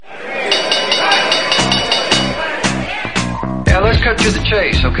to the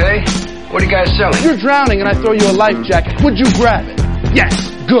chase, okay? What are you guys selling? If you're drowning and I throw you a life jacket, would you grab it? Yes,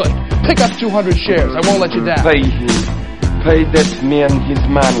 good. Pick up 200 shares. I won't let you down. Pay him. Pay that man his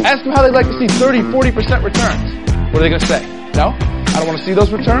money. Ask them how they'd like to see 30, 40% returns. What are they going to say? No? I don't want to see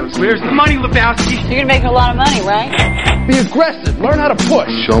those returns? Where's the money, Lebowski? You're going to make a lot of money, right? Be aggressive. Learn how to push.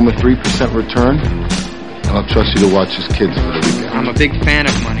 Show him a 3% return, and I'll trust you to watch his kids for the weekend. I'm a big fan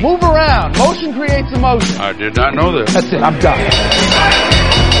of money. Move around. Motion creates emotion. I did not know this. That's it. I'm done.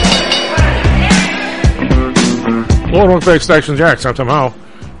 Hello, welcome back to Action Jacks. I'm Tom Howell.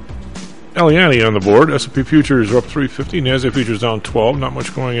 Eliani on the board. S&P futures are up 350. NASDAQ futures down 12. Not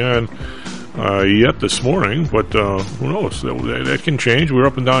much going on yet this morning, but who knows? That can change. We were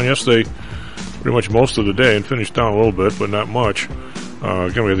up and down yesterday pretty much most of the day and finished down a little bit, but not much.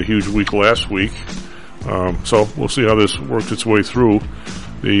 Again, we had a huge week last week. So we'll see how this works its way through.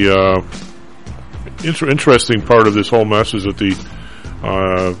 The interesting part of this whole mess is that the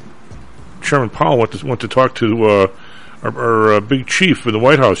Chairman Powell went to talk to our big chief in the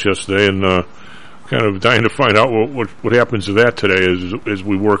White House yesterday, and kind of dying to find out what happens to that today as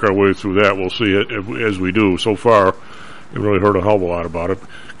we work our way through that. We'll see it as we do. So far, we've really heard a hell of a lot about it.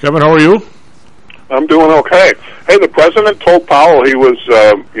 Kevin, how are you? I'm doing okay. Hey, the president told Powell he was,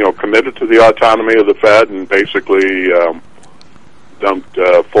 committed to the autonomy of the Fed and basically dumped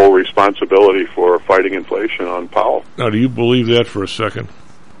full responsibility for fighting inflation on Powell. Now, do you believe that for a second?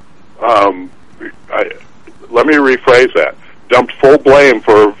 Let me rephrase that. Dumped full blame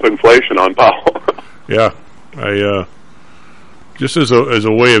for inflation on Powell. Yeah, just as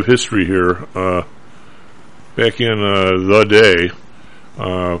a way of history here, back in the day,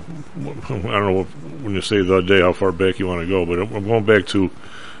 I don't know when you say the day how far back you want to go, but I'm going back to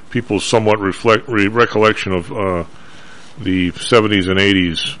people's somewhat recollection of the 70s and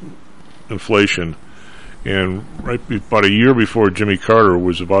 80s inflation, and right about a year before Jimmy Carter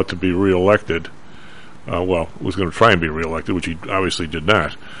was about to be reelected, was going to try and be reelected, which he obviously did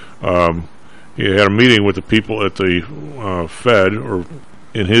not. He had a meeting with the people at the Fed, or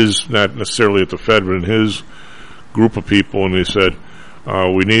in his, not necessarily at the Fed, but in his group of people, and they said,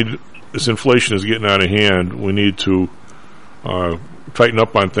 this inflation is getting out of hand. We need to tighten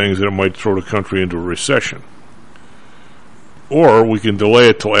up on things that it might throw the country into a recession. Or we can delay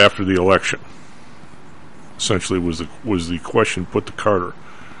it till after the election. Essentially was the question put to Carter.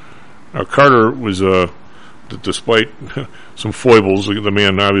 Now Carter was, despite some foibles the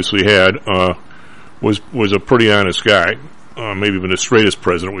man obviously had, was a pretty honest guy. Maybe even the straightest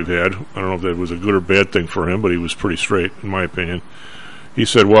president we've had. I don't know if that was a good or bad thing for him, but he was pretty straight, in my opinion. He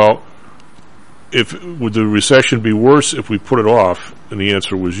said, well, would the recession be worse if we put it off? And the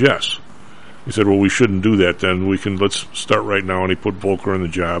answer was yes. He said, well, we shouldn't do that then. Let's start right now. And he put Volcker in the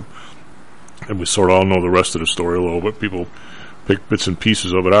job. And we sort of all know the rest of the story a little bit. People pick bits and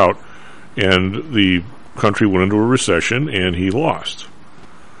pieces of it out. And the country went into a recession, and he lost.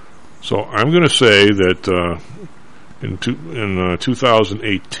 So I'm going to say that in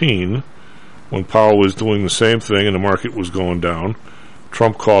 2018, when Powell was doing the same thing and the market was going down,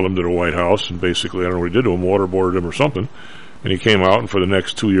 Trump called him to the White House and basically, I don't know what he did to him, waterboarded him or something. And he came out, and for the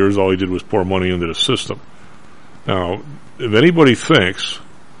next 2 years, all he did was pour money into the system. Now, if anybody thinks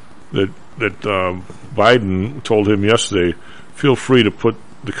that Biden told him yesterday, feel free to put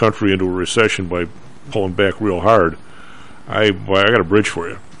the country into a recession by pulling back real hard, I got a bridge for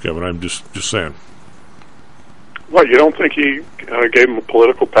you, Kevin. I'm just saying. What, you don't think he gave him a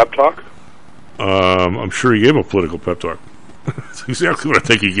political pep talk? I'm sure he gave him a political pep talk. That's exactly what I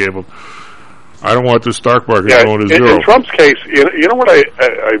think he gave him. I don't want the stock market going to zero. In Trump's case, you know what I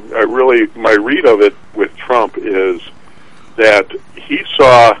really, my read of it with Trump is that he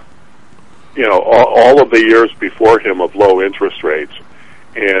saw, all of the years before him of low interest rates,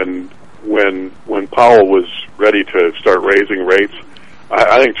 and when Powell was ready to start raising rates,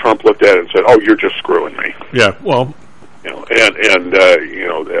 I think Trump looked at it and said, "Oh, you're just screwing me." Yeah, well, and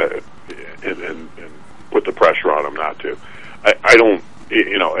put the pressure on him not to. I don't.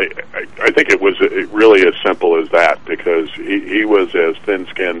 I think it was really as simple as that, because he was as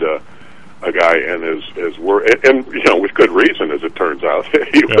thin-skinned a guy and as worried, and with good reason, as it turns out.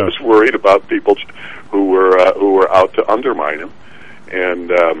 He was worried about people who were out to undermine him,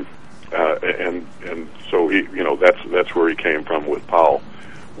 and so he, that's where he came from with Powell.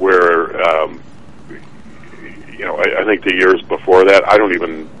 Where I think the years before that, I don't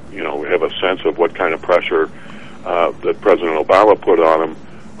even have a sense of what kind of pressure that President Obama put on him,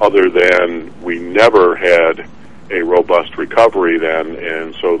 other than we never had a robust recovery then,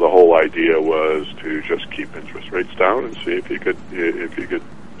 and so the whole idea was to just keep interest rates down and see if you could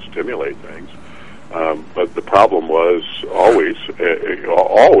stimulate things. But the problem was always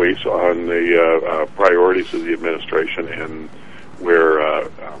on the priorities of the administration and where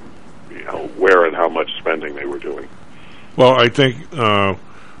and how much spending they were doing. Well, I think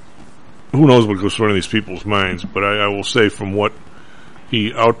who knows what goes through in these people's minds, but I will say from what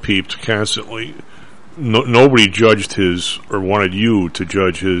he outpeeped constantly, nobody judged his or wanted you to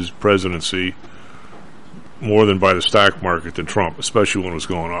judge his presidency more than by the stock market than Trump, especially when it was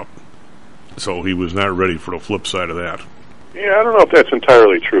going up. So he was not ready for the flip side of that. Yeah, I don't know if that's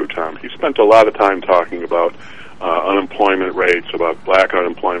entirely true, Tom. He spent a lot of time talking about unemployment rates, about black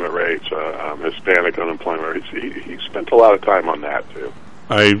unemployment rates, Hispanic unemployment rates. He spent a lot of time on that, too.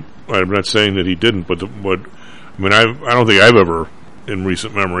 I'm not saying that he didn't, but I don't think I've ever, in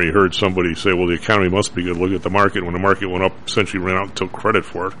recent memory, heard somebody say, well, the economy must be good. Look at the market. When the market went up, essentially ran out and took credit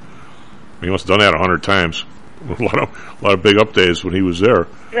for it. He must have done that 100 times. A lot of big up days when he was there.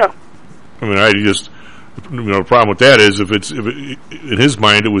 Yeah. I mean, the problem with that is if in his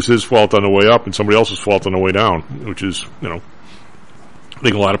mind it was his fault on the way up and somebody else's fault on the way down, which is, I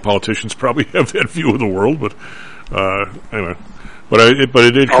think a lot of politicians probably have that view of the world, but anyway. And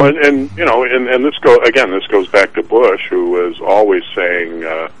this goes back to Bush, who was always saying,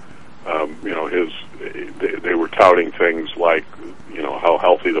 they were touting things like, how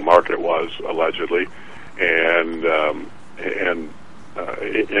healthy the market was, allegedly, and in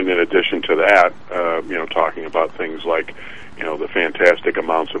addition to that, talking about things like, the fantastic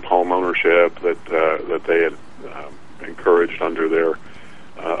amounts of home ownership that they had encouraged under their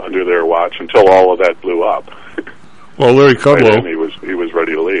watch until all of that blew up. Well, Larry Kudlow, and he was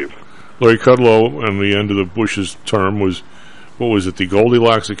ready to leave. Larry Kudlow, in the end of the Bush's term, was, what was it, the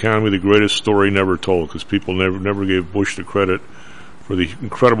Goldilocks economy, the greatest story never told, because people never gave Bush the credit for the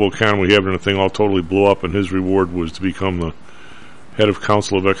incredible economy we have, and the thing all totally blew up, and his reward was to become the head of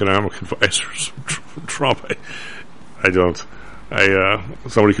Council of Economic Advisors. Trump,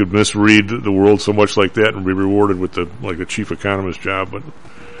 somebody could misread the world so much like that and be rewarded with the chief economist job,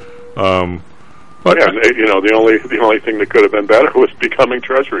 but yeah, the only thing that could have been better was becoming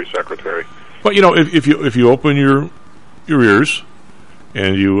Treasury Secretary. But if you open your ears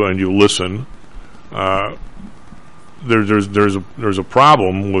and you listen, there's a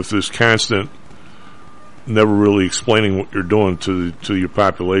problem with this constant never really explaining what you're doing to your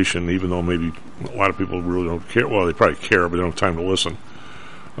population, even though maybe a lot of people really don't care. Well, they probably care, but they don't have time to listen.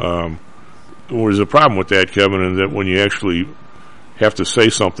 There's a problem with that, Kevin, and that when you actually have to say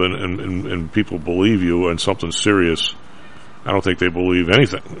something and people believe you and something serious, I don't think they believe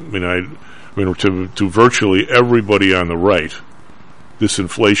anything. I mean, to virtually everybody on the right, this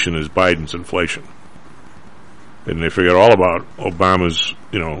inflation is Biden's inflation. And they forget all about Obama's,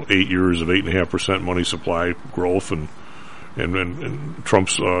 8 years of 8.5% money supply growth, and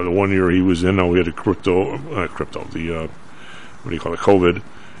Trump's the 1 year he was in. Now we had COVID,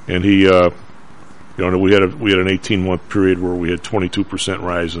 and he, we had an 18-month period where we had 22%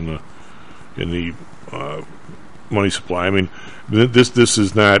 rise in the money supply. I mean, this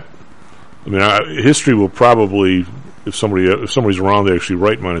is not. I mean, history will probably, if somebody's around to actually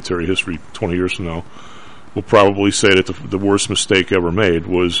write monetary history 20 years from now, will probably say that the worst mistake ever made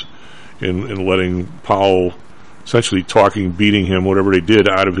was in letting Powell, essentially beating him, whatever they did,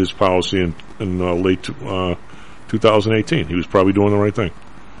 out of his policy in late 2018. He was probably doing the right thing.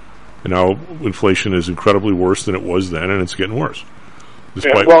 And now inflation is incredibly worse than it was then, and it's getting worse.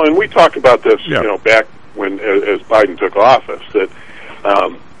 And we talked about this, back when, as Biden took office, that,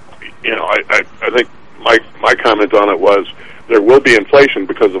 I think my comment on it was, there will be inflation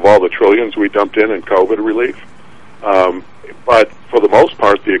because of all the trillions we dumped in COVID relief. But for the most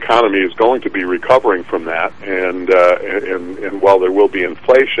part, the economy is going to be recovering from that. And while there will be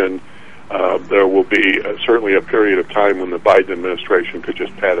inflation, there will be certainly a period of time when the Biden administration could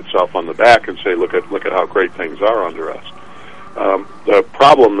just pat itself on the back and say, look at how great things are under us. The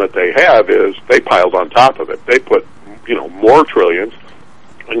problem that they have is they piled on top of it. They put, more trillions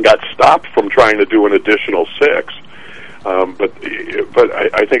and got stopped from trying to do an additional 6. But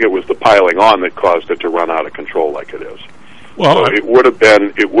I think it was the piling on that caused it to run out of control like it is. Well, so it would have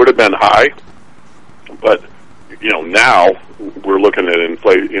been high, but now we're looking at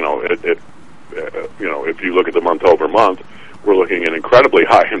inflation. If you look at the month over month, we're looking at incredibly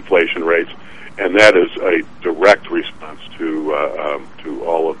high inflation rates, and that is a direct response to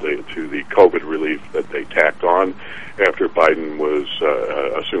the COVID relief that they tacked on after Biden was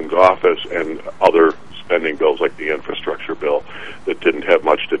assumed office, and other spending bills like the infrastructure bill that didn't have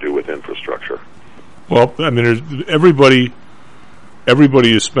much to do with infrastructure. Well, I mean, everybody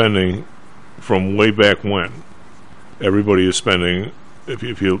is spending from way back when. Everybody is spending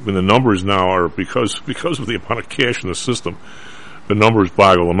when the numbers now are because of the amount of cash in the system, the numbers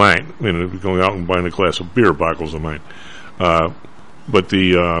boggle the mind. I mean, going out and buying a glass of beer boggles the mind. But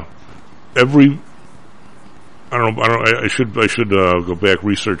the every I should go back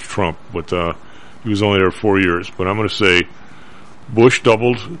research Trump, but he was only there 4 years. But I'm going to say Bush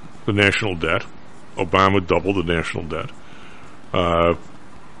doubled the national debt, Obama doubled the national debt.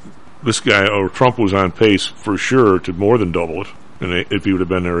 This guy, or Trump, was on pace for sure to more than double it, and if he would have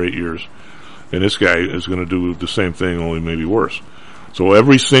been there 8 years. And this guy is going to do the same thing, only maybe worse. So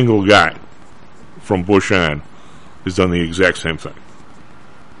every single guy from Bush on has done the exact same thing.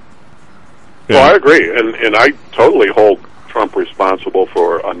 Well, I agree, and I totally hold Trump responsible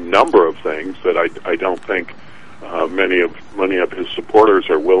for a number of things that I don't think many of his supporters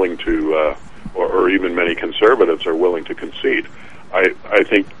are willing to, or even many conservatives are willing to concede. I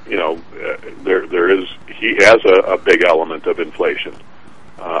think he has a big element of inflation.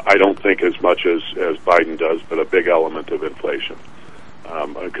 I don't think as much as Biden does, but a big element of inflation.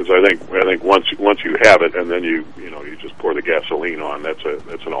 Because I think once you have it, and then you just pour the gasoline on, that's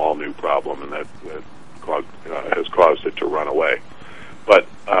an all new problem, and that has caused it to run away. But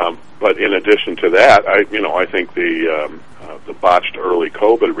in addition to that, I think the botched early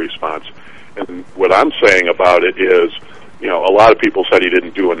COVID response, and what I'm saying about it is, a lot of people said he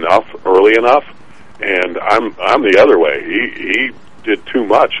didn't do enough early enough, and I'm the other way. He did too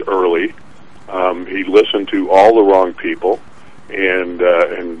much early. He listened to all the wrong people. And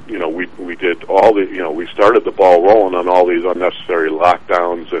we did all the, we started the ball rolling on all these unnecessary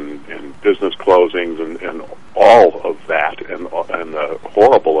lockdowns and business closings and all of that and the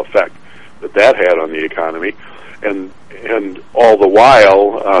horrible effect that had on the economy. And all the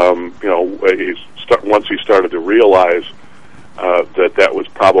while, once he started to realize that was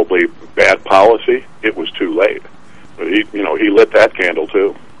probably bad policy, it was too late. But he lit that candle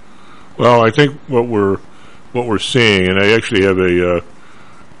too. Well, I think what we're seeing, and I actually have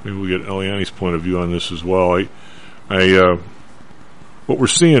maybe we'll get Eliani's point of view on this as well. What we're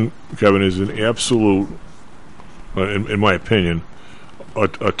seeing, Kevin, is an absolute, in my opinion,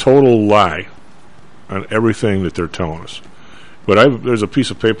 a total lie on everything that they're telling us. But there's a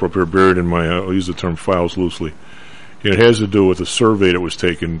piece of paper up here buried in my, I'll use the term files loosely. It has to do with a survey that was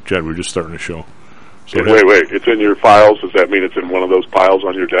taken. Chad, we're just starting the show. So wait, it's in your files? Does that mean it's in one of those piles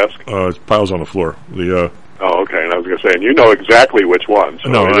on your desk? It's piles on the floor. Oh, okay. And I was going to say, and you know exactly which one. So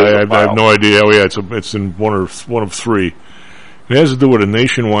no, I have no idea. Oh, yeah, it's in one of three. It has to do with a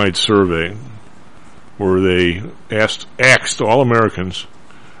nationwide survey where they asked all Americans,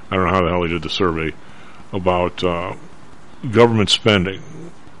 I don't know how the hell they did the survey, about government spending.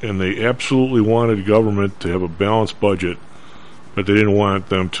 And they absolutely wanted government to have a balanced budget, but they didn't want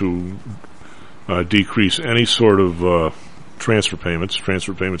them to decrease any sort of transfer payments.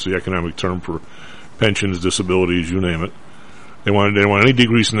 Transfer payments is the economic term for pensions, disabilities, you name it. They didn't want any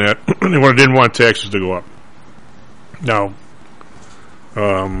decrease in that. They didn't want taxes to go up. Now,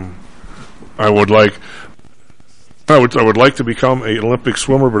 I would like to become an Olympic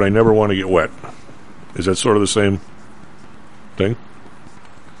swimmer, but I never want to get wet. Is that sort of the same thing?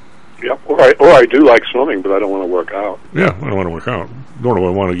 Yeah, or I do like swimming, but I don't want to work out. Yeah, I don't want to work out. Nor do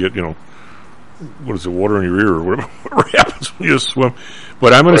I want to get, what is it, water in your ear or whatever happens when you swim.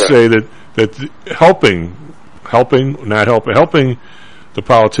 But I'm going to say that helping the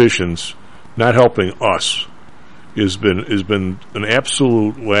politicians, not helping us, has been an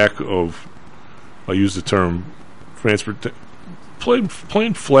absolute lack of, I'll use the term, plain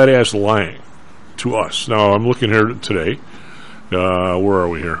flat ass lying to us. Now I'm looking here today. Where are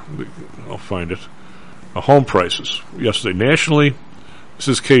we here? I'll find it. Home prices yesterday nationally. This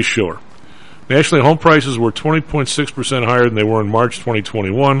is Case-Shiller. Nationally, home prices were 20.6% higher than they were in March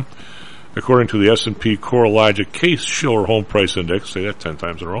 2021, according to the S&P CoreLogic Case-Shiller Home Price Index. Say that 10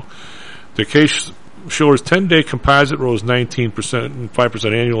 times in a row. The Case-Shiller's 10-day composite rose 19% and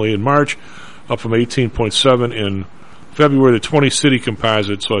 5% annually in March, up from 18.7% in February. The 20-city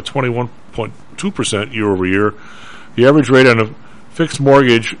composite saw 21.2% year over year. The average rate on a fixed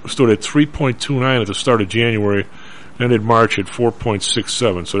mortgage stood at 3.29 at the start of January, ended March at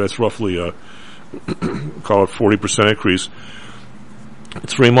 4.67. So that's roughly call it 40% increase.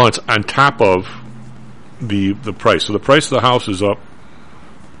 3 months on top of the price. So the price of the house is up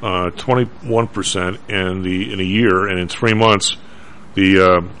 21% in a year, and in 3 months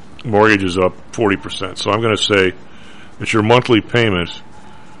the mortgage is up 40%. So I'm going to say that your monthly payment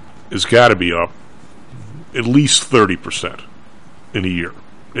has got to be up at least 30% in a year,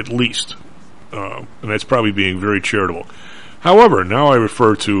 at least. And that's probably being very charitable. However, now I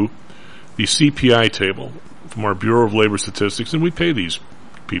refer to the CPI table from our Bureau of Labor Statistics, and we pay these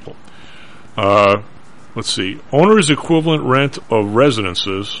people. Let's see. Owner's equivalent rent of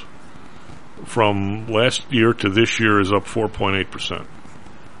residences from last year to this year is up 4.8%.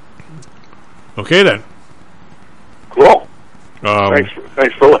 Okay, then. Cool. Thanks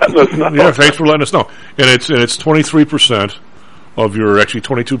for letting us know. Yeah, thanks for letting us know. And it's 23% of your, actually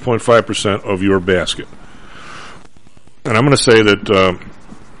 22.5% of your basket. And I'm going to say that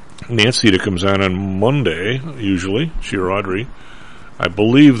Nancy, that comes on Monday, usually, she or Audrey, I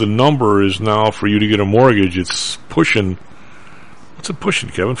believe the number is now for you to get a mortgage, it's pushing, what's it pushing,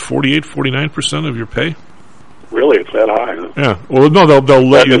 Kevin? 48, 49% of your pay? Really, it's that high, huh? Yeah. Well, no, they'll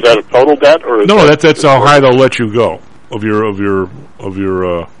let you. Is that a total debt, or that's how high they'll let you go of your.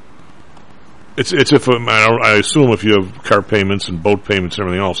 It's if I assume if you have car payments and boat payments and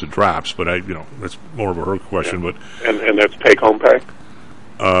everything else, it drops. But that's more of a her question. Yeah. But and that's take home pay.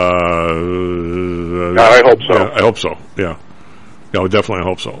 I hope so. Yeah, I hope so. Yeah, I definitely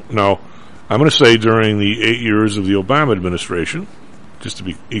hope so. Now, I'm going to say during the 8 years of the Obama administration, just to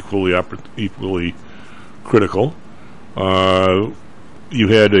be equally critical, you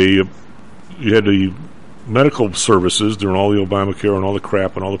had the medical services during all the Obamacare and all the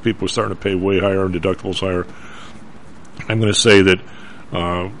crap, and all the people were starting to pay way higher and deductibles higher. I'm going to say that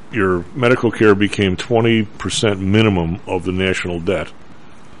your medical care became 20% minimum of the national debt,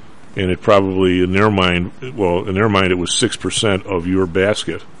 and it probably in their mind it was 6% of your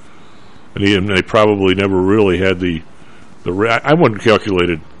basket, and they probably never really had the I wouldn't calculate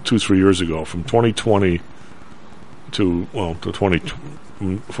it 2-3 years ago from 2020 to 2000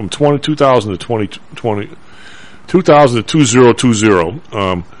 to 2020 to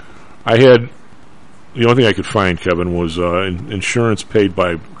 2020. I had, the only thing I could find, Kevin, was insurance paid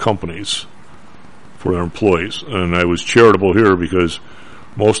by companies for their employees, and I was charitable here because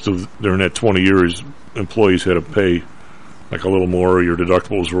most of during that 20 years, employees had to pay like a little more, or your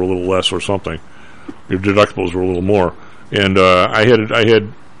deductibles were a little less, or something. Your deductibles were a little more, and I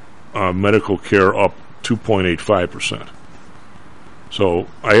had medical care up 2.85%. So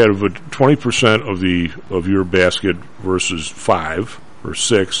I had 20% of your basket versus 5 or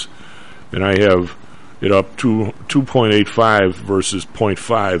 6, and I have it up to 2.85 versus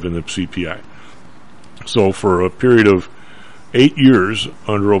 0.5 in the CPI. So for a period of 8 years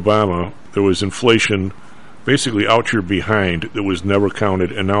under Obama, there was inflation basically out your behind that was never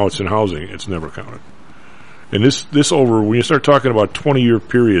counted, and now it's in housing, it's never counted. And this over, when you start talking about 20-year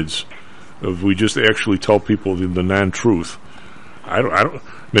periods, if we just actually tell people the non-truth, I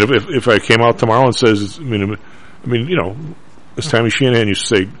mean, if I came out tomorrow and says, I mean, you know, as Tommy Shanahan used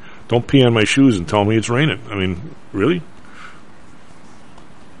to say, don't pee on my shoes and tell me it's raining. I mean, really?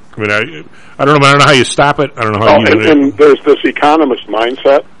 I mean, I don't know how you stop it. I don't know how you do it. And there's this economist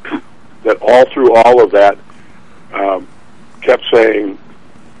mindset that all through all of that kept saying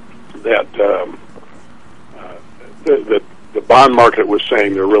that the bond market was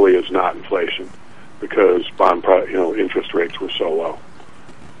saying there really is not inflation because interest rates were so low,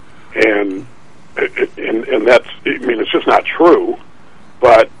 and that's, I mean, it's just not true.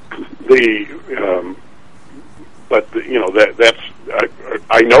 But that's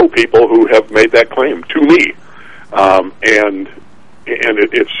I know people who have made that claim to me, and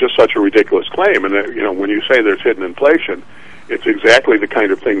it's just such a ridiculous claim. And when you say there's hidden inflation, it's exactly the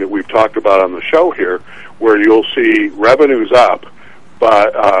kind of thing that we've talked about on the show here, where you'll see revenues up,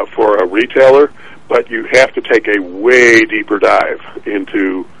 but for a retailer, but you have to take a way deeper dive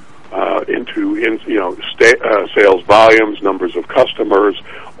into sales volumes, numbers of customers,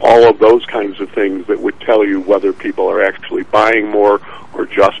 all of those kinds of things that would tell you whether people are actually buying more or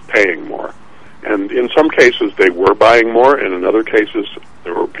just paying more. And in some cases they were buying more, and in other cases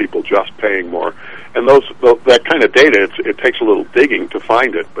there were people just paying more. And that kind of data, it takes a little digging to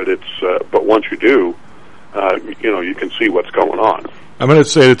find it, but once you do, you can see what's going on. I'm going to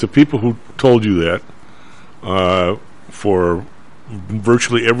say that the people who told you that for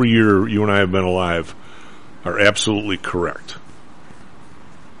virtually every year you and I have been alive are absolutely correct.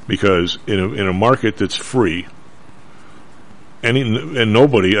 Because in a market that's free, and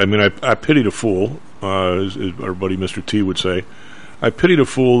nobody, I mean, I pity the fool, as our buddy Mr. T would say, I pity the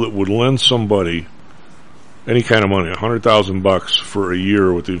fool that would lend somebody any kind of money, $100,000 for a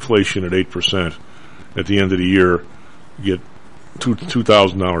year with inflation at 8%. At the end of the year, get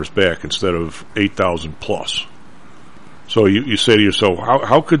 $2,000 back instead of $8,000 plus. So you say to yourself,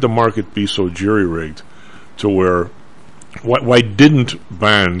 how could the market be so jerry-rigged to where, why didn't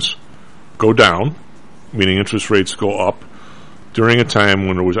bonds go down, meaning interest rates go up, during a time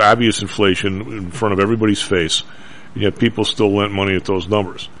when there was obvious inflation in front of everybody's face, and yet people still lent money at those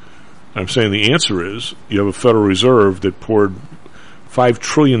numbers? I'm saying the answer is you have a Federal Reserve that poured $5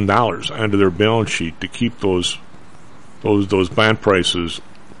 trillion onto their balance sheet to keep those bond prices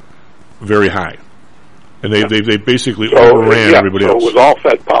very high. And they basically overran everybody else. So it was all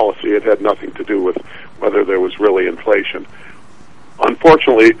Fed policy. It had nothing to do with whether there was really inflation.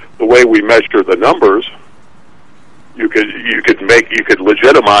 Unfortunately, the way we measure the numbers, you could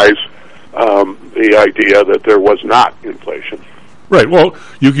legitimize the idea that there was not inflation. Right. Well,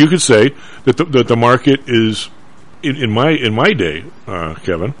 you could say that the market is in my day,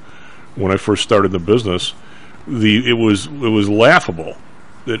 Kevin, when I first started the business, it was laughable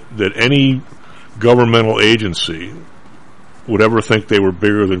that any governmental agency would ever think they were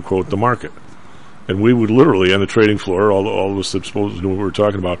bigger than, quote, the market. And we would literally, on the trading floor, all of us that supposed to know what we were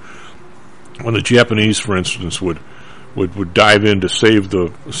talking about, when the Japanese, for instance, would dive in to save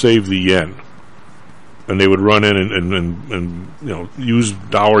the yen, and they would run in and use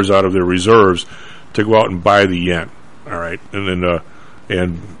dollars out of their reserves to go out and buy the yen. All right, and then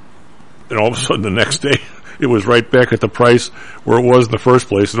and all of a sudden the next day it was right back at the price where it was in the first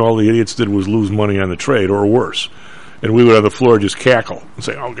place, and all the idiots did was lose money on the trade, or worse. And we would on the floor just cackle and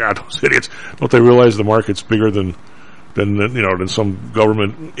say, "Oh God, those idiots! Don't they realize the market's bigger than some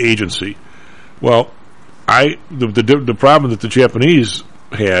government agency?" Well, the problem that the Japanese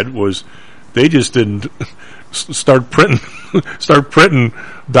had was they just didn't start printing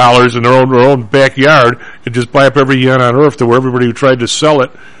dollars in their own backyard and just buy up every yen on earth to where everybody who tried to sell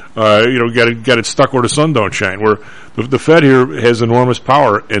it, got it stuck where the sun don't shine. Where the Fed here has enormous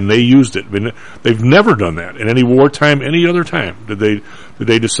power, and they used it. I mean, they've never done that in any wartime, any other time. Did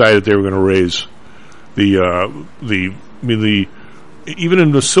they decide that they were going to raise even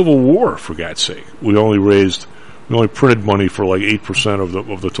in the Civil War, for God's sake, we only printed money for like 8%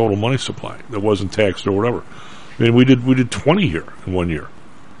 of the total money supply that wasn't taxed or whatever. I mean, we did 20 here in 1 year.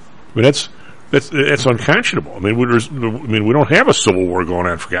 I mean, that's unconscionable. I mean, we don't have a Civil War going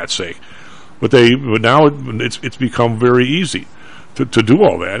on, for God's sake. But now it's become very easy to do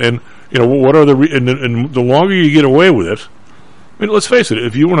all that. And what are and the longer you get away with it, I mean, let's face it.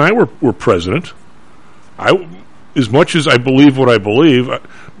 If you and I were president, as much as I believe what I believe,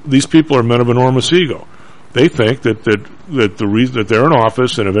 these people are men of enormous ego. They think that the reason that they're in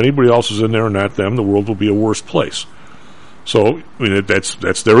office, and if anybody else is in there and not them, the world will be a worse place. So, I mean,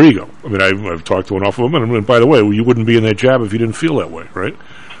 that's their ego. I mean, I've talked to enough of them, and by the way, you wouldn't be in that job if you didn't feel that way, right?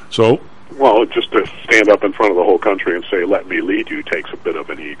 So, well, just to stand up in front of the whole country and say, "Let me lead you," takes a bit of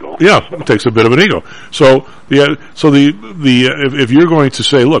an ego. Yeah, it takes a bit of an ego. So, if you're going to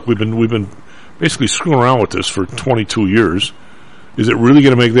say, "Look, we've been basically screwing around with this for 22 years," is it really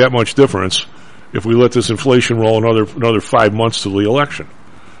going to make that much difference if we let this inflation roll another 5 months to the election?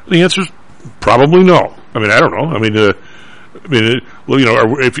 The answer is probably no. I mean, I don't know. I mean,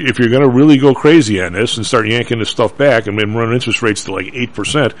 if you're going to really go crazy on this and start yanking this stuff back and run interest rates to like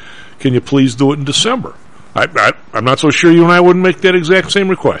 8%, can you please do it in December? I'm not so sure you and I wouldn't make that exact same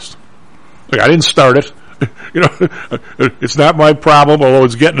request. Like, I didn't start it. It's not my problem, although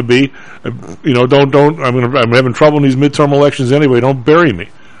it's getting to be. I'm having trouble in these midterm elections anyway. Don't bury me.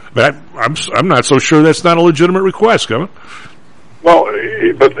 But I'm not so sure that's not a legitimate request, Kevin. Well,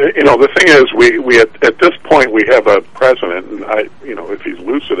 but the thing is, we at this point we have a president, and if he's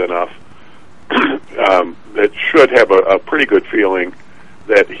lucid enough, that should have a pretty good feeling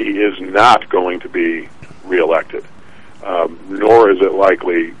that he is not going to be reelected. Nor is it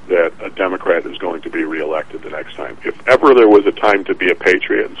likely that a Democrat is going to be reelected the next time. If ever there was a time to be a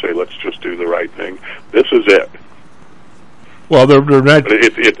patriot and say, "Let's just do the right thing," this is it. Well, they're not. But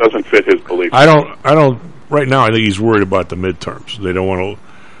it doesn't fit his beliefs. I don't. Right now, I think he's worried about the midterms. They don't want to.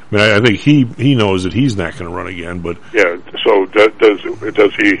 I mean, I think he knows that he's not going to run again. But yeah. So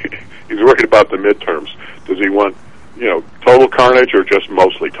does he? He's worried about the midterms. Does he want total carnage or just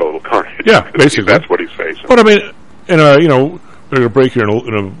mostly total carnage? Yeah, basically that's what he's facing. But I mean, and we're going to break here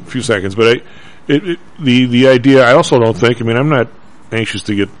in a few seconds. But the idea, I also don't think. I mean, I'm not anxious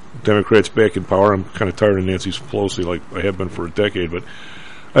to get Democrats back in power. I'm kind of tired of Nancy Pelosi, like I have been for a decade. But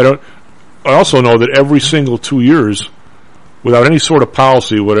I also know that every single 2 years, without any sort of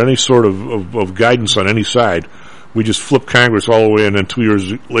policy, without any sort of guidance on any side, we just flip Congress all the way, and then 2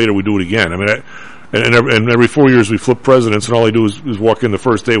 years later we do it again. I mean, and every 4 years we flip presidents, and all they do is walk in the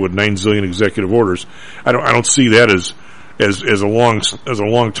first day with 9 zillion executive orders. I don't see that as a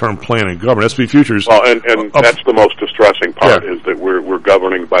long-term plan in government. SP Futures. Well, and that's the most distressing part, is that we're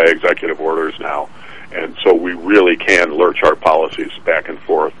governing by executive orders now, and so we really can lurch our policies back and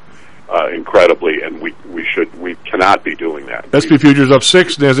forth incredibly, and we cannot be doing that. SP Futures up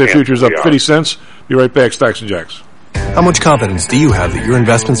 6, NASDAQ Futures up 50 cents. Be right back, Stocks and Jacks. How much confidence do you have that your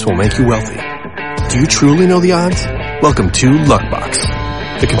investments will make you wealthy? Do you truly know the odds? Welcome to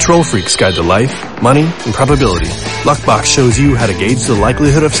Luckbox, the control freak's guide to life, money, and probability. Luckbox shows you how to gauge the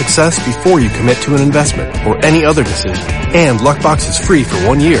likelihood of success before you commit to an investment or any other decision. And Luckbox is free for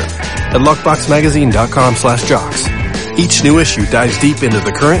 1 year at luckboxmagazine.com/jocks. Each new issue dives deep into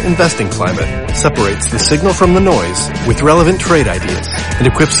the current investing climate, separates the signal from the noise with relevant trade ideas, and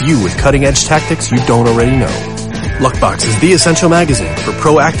equips you with cutting-edge tactics you don't already know. Luckbox is the essential magazine for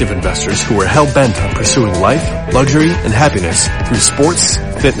proactive investors who are hell-bent on pursuing life, luxury, and happiness through sports,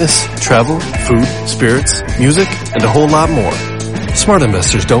 fitness, travel, food, spirits, music, and a whole lot more. Smart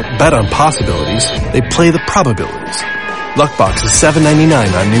investors don't bet on possibilities, they play the probabilities. Luckbox is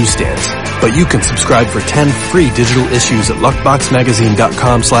 $7.99 on newsstands, but you can subscribe for 10 free digital issues at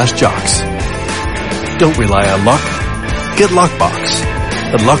luckboxmagazine.com/jocks. Don't rely on luck. Get Luckbox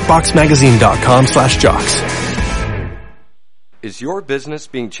at luckboxmagazine.com/jocks. Is your business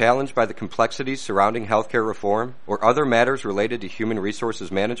being challenged by the complexities surrounding healthcare reform or other matters related to human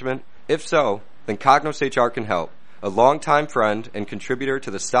resources management? If so, then Cognos HR can help. A longtime friend and contributor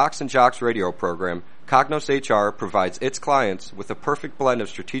to the Stocks and Jocks radio program, Cognos HR provides its clients with a perfect blend of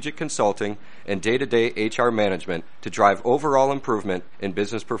strategic consulting and day-to-day HR management to drive overall improvement in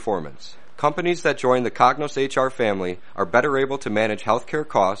business performance. Companies that join the Cognos HR family are better able to manage healthcare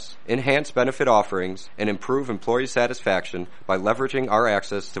costs, enhance benefit offerings, and improve employee satisfaction by leveraging our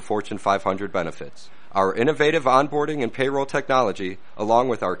access to Fortune 500 benefits. Our innovative onboarding and payroll technology, along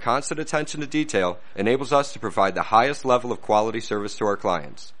with our constant attention to detail, enables us to provide the highest level of quality service to our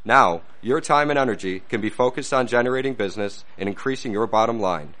clients. Now, your time and energy can be focused on generating business and increasing your bottom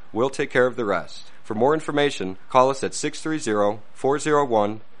line. We'll take care of the rest. For more information, call us at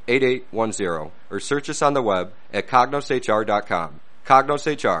 630-401-8810 or search us on the web at cognoshr.com. Cognos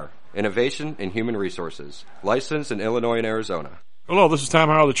HR, innovation in human resources. Licensed in Illinois and Arizona. Hello, this is Tom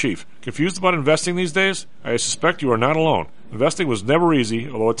Howell, the Chief. Confused about investing these days? I suspect you are not alone. Investing was never easy,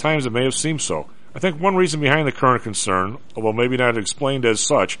 although at times it may have seemed so. I think one reason behind the current concern, although maybe not explained as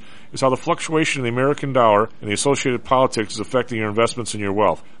such, is how the fluctuation in the American dollar and the associated politics is affecting your investments and your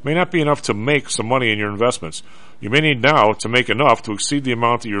wealth. It may not be enough to make some money in your investments. You may need now to make enough to exceed the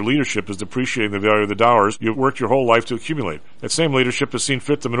amount that your leadership is depreciating the value of the dollars you've worked your whole life to accumulate. That same leadership has seen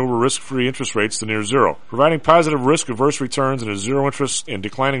fit to maneuver risk-free interest rates to near zero. Providing positive risk-averse returns in a zero-interest and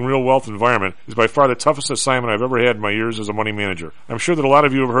declining real wealth environment is by far the toughest assignment I've ever had in my years as a money manager. I'm sure that a lot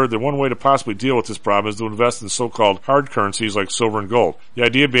of you have heard that one way to possibly deal with this problem is to invest in so-called hard currencies like silver and gold. The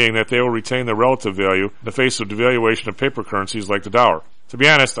idea being that they will retain their relative value in the face of devaluation of paper currencies like the dollar. To be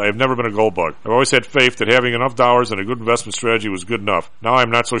honest, I have never been a gold bug. I've always had faith that having enough dollars and a good investment strategy was good enough. Now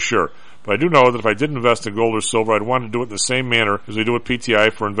I'm not so sure. But I do know that if I did invest in gold or silver, I'd want to do it in the same manner as we do with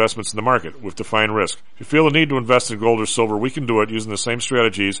PTI for investments in the market, with defined risk. If you feel the need to invest in gold or silver, we can do it using the same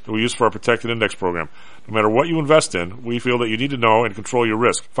strategies that we use for our protected index program. No matter what you invest in, we feel that you need to know and control your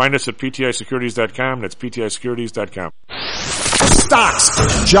risk. Find us at PTIsecurities.com. That's PTIsecurities.com. Stocks,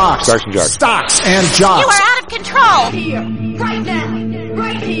 jocks, Stocks and jocks. Stocks and jocks. You are out of control. Here, right now,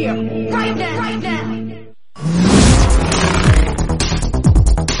 right here, right now, right now.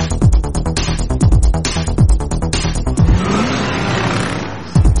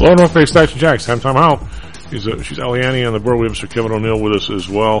 Hello, North Bay Stocks and Jocks. I'm Tom Howell. She's Eliane on the board. We have Sir Kevin O'Neill with us as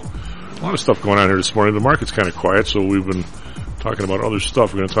well. A lot of stuff going on here this morning. The market's kind of quiet, so we've been talking about other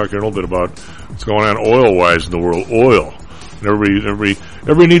stuff. We're going to talk here a little bit about what's going on oil-wise in the world. Oil. And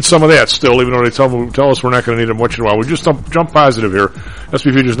everybody needs some of that still, even though they tell us we're not going to need it much in a while. We just jump positive here.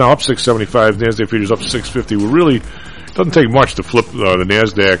 S&P futures now up 675. NASDAQ futures up 650. We really, it doesn't take much to flip the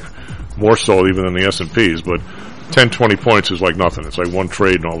NASDAQ more so even than the S&Ps, but 10, 20 points is like nothing. It's like one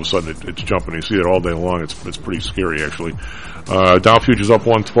trade and all of a sudden it's jumping. You see it all day long. It's pretty scary actually. Dow futures up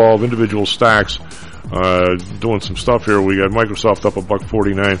 112. Individual stocks doing some stuff here. We got Microsoft up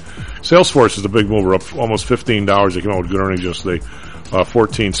 $1.49. Salesforce is a big mover, up almost $15. They came out with good earnings yesterday.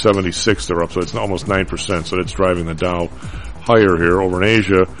 14.76 they're up, so it's almost 9%. So that's driving the Dow higher here. Over in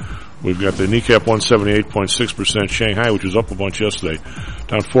Asia, we've got the Nikkei 178.6%. Shanghai, which was up a bunch yesterday,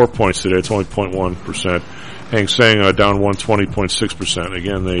 down 4 points today. It's only 0.1%. Hang Seng down 120.6%.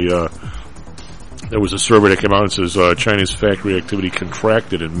 Again, there was a survey that came out and says Chinese factory activity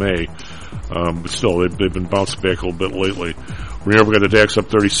contracted in May. But still, they've been bouncing back a little bit lately. We've got the DAX up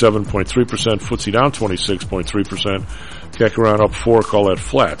 37.3%, FTSE down 26.3%, CAC around up 4, call that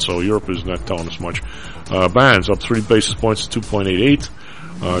flat, so Europe is not telling us much. Bonds up 3 basis points to 2.88,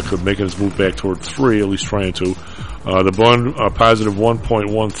 could make its move back toward 3, at least trying to. The bond positive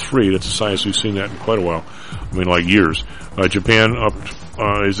 1.13, that's the highest we've seen that in quite a while, I mean like years. Japan up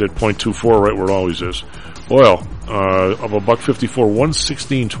is at 0.24, right where it always is. Oil of $1.54,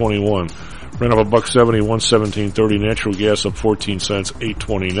 116.21. Brent up $1.70, 117.30. Natural gas up 14 cents,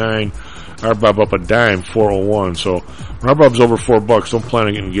 8.29. RBOB up a dime, 4.01. So when RBOB's over $4, don't plan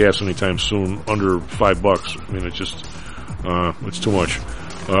on getting gas anytime soon under $5. I mean, it's just it's too much.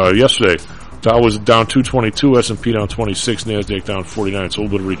 Yesterday, Dow was down 222, S&P down 26, Nasdaq down 49. It's a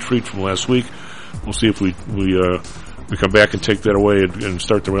little bit of a retreat from last week. We'll see if we come back and take that away and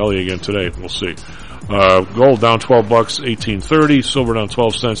start the rally again today. We'll see. Gold down $12, 18.30. Silver down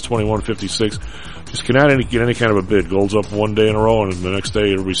 12 cents, 21.56. Just cannot get any kind of a bid. Gold's up one day in a row, and the next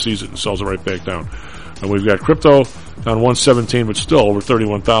day everybody sees it and sells it right back down. And we've got crypto down 117, but still over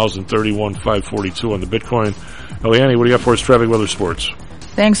 31,000, 31,542 on the Bitcoin. Eliane, what do you got for us? Traffic, weather, sports.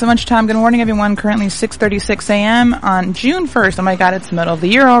 Thanks so much, Tom. Good morning, everyone. Currently 6:36 a.m. on June 1st. Oh my God, it's the middle of the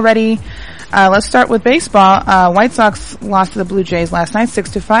year already. Let's start with baseball. White Sox lost to the Blue Jays last night,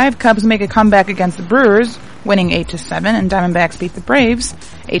 6-5. Cubs make a comeback against the Brewers, winning 8-7, and Diamondbacks beat the Braves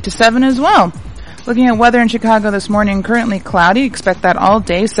 8-7 as well. Looking at weather in Chicago this morning, currently cloudy. Expect that all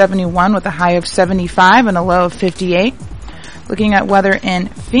day, 71 with a high of 75 and a low of 58. Looking at weather in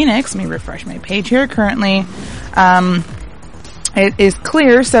Phoenix, let me refresh my page here. Currently, it is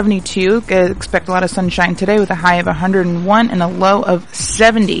clear, 72. Expect a lot of sunshine today with a high of 101 and a low of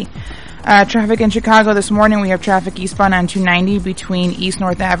 70. Traffic in Chicago this morning, we have traffic eastbound on 290 between East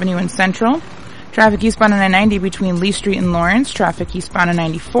North Avenue and Central. Traffic eastbound on 990 between Lee Street and Lawrence. Traffic eastbound on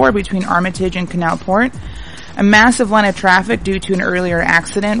 94 between Armitage and Canal Port. A massive line of traffic due to an earlier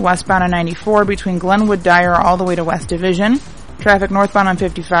accident westbound on 94 between Glenwood Dyer all the way to West Division. Traffic northbound on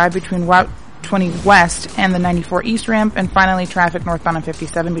 55 between Route 20 West and the 94 East ramp. And finally, traffic northbound on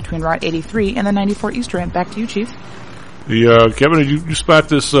 57 between Route 83 and the 94 East ramp. Back to you, Chief. Kevin, did you spot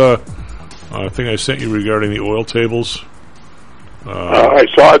this thing I sent you regarding the oil tables? I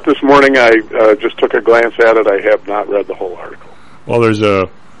saw it this morning. I just took a glance at it. I have not read the whole article. Well, there's a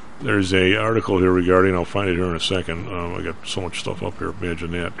article here regarding. I'll find it here in a second. I got so much stuff up here.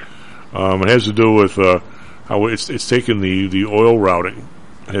 Imagine that. It has to do with how it's taken the oil routing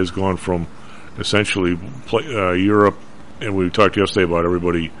has gone from essentially Europe, and we talked yesterday about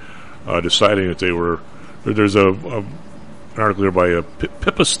everybody deciding that they were. There's an article here by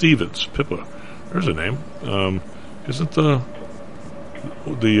Pippa Stevens. Pippa, there's a name. Isn't the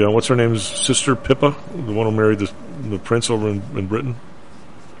what's her name's sister Pippa, the one who married the prince over in Britain?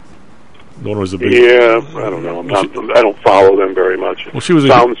 The one who was the big. Yeah, I don't know. I don't follow them very much. Well, she was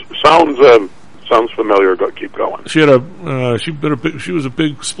sounds familiar. Keep going. She had she was a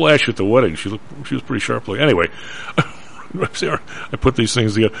big splash at the wedding. She was pretty sharp looking. Anyway, I put these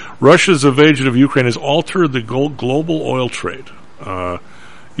things together. Russia's invasion of Ukraine has altered the global oil trade.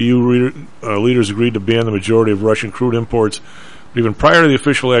 EU leaders agreed to ban the majority of Russian crude imports. But even prior to the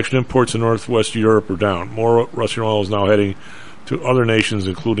official action, imports in Northwest Europe are down. More Russian oil is now heading to other nations,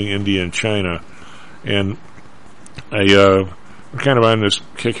 including India and China. And I'm kind of on this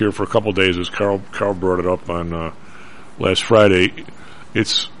kick here for a couple of days, as Carl brought it up on last Friday.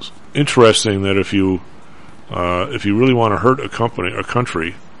 It's interesting that if you really want to hurt a country,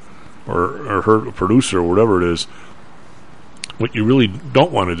 or hurt a producer, or whatever it is, what you really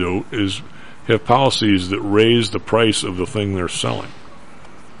don't want to do is have policies that raise the price of the thing they're selling.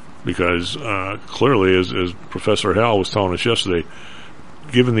 Because clearly, as Professor Hal was telling us yesterday,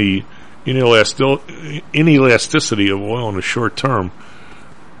 given the inelasticity of oil in the short term,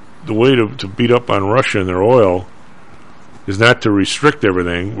 the way to beat up on Russia and their oil is not to restrict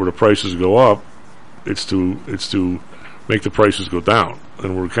everything where the prices go up. It's to make the prices go down,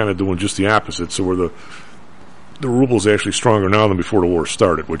 and we're kind of doing just the opposite. So the ruble's actually stronger now than before the war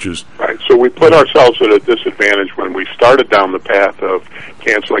started, which is right. So we put ourselves at a disadvantage when we started down the path of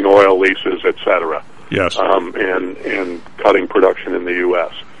canceling oil leases, etc. Yes, and cutting production in the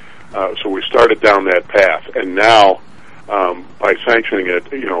U.S. So we started down that path, and now by sanctioning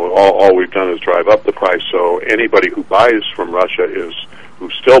it, all we've done is drive up the price. So anybody who buys from Russia who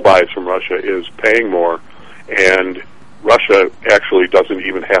still buys from Russia is paying more, and Russia actually doesn't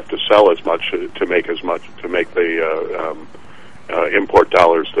even have to sell as much to make the import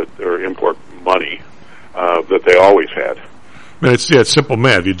dollars or import money that they always had. I mean, it's simple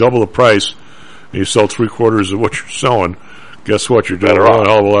math. If you double the price and you sell 3/4 of what you're selling, guess what? You're doing a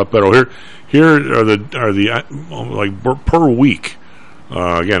hell of a lot better. Here are the like per week.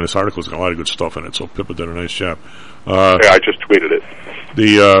 Again, this article's got a lot of good stuff in it, so Pippa did a nice job. I just tweeted it.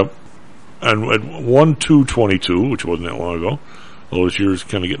 And at 1/2/22, which wasn't that long ago, although this year's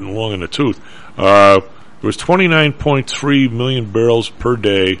kind of getting long in the tooth, there was 29.3 million barrels per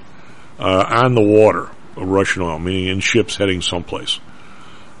day on the water of Russian oil, meaning in ships heading someplace.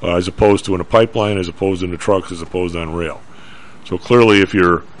 as opposed to in a pipeline, as opposed to in the trucks, as opposed to on rail. So clearly, if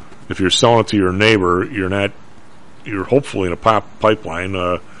you're selling it to your neighbor, you're hopefully in a pipeline.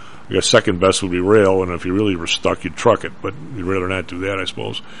 I guess second best would be rail, and if you really were stuck, you'd truck it. But you'd rather not do that, I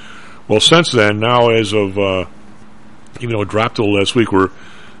suppose. Well, since then, now as of even though it dropped till last week, we're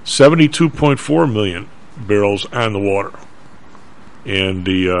 72.4 million barrels on the water, and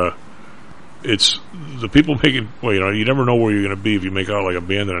it's the people making. Well, you never know where you're going to be if you make out like a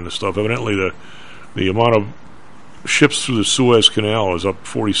bandit on this stuff. Evidently, the amount of ships through the Suez Canal is up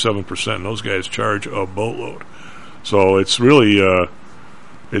 47%, and those guys charge a boatload. So it's really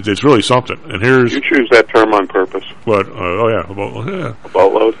it's really something. And here's you choose that term on purpose. What? A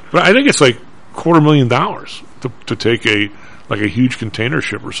boatload. But I think it's like $250,000 to take a huge container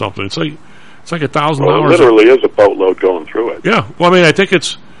ship or something. It's like $1,000. Well, it literally is a boatload going through it. Yeah. Well, I mean, I think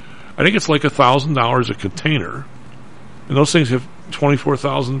it's like $1,000 a container, and those things have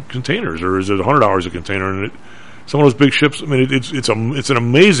 24,000 containers, or is it $100 a container? And some of those big ships. I mean, it's an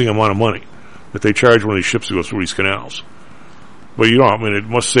amazing amount of money that they charge when these ships go through these canals. But I mean, it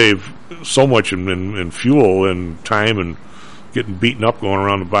must save so much in fuel and time and getting beaten up going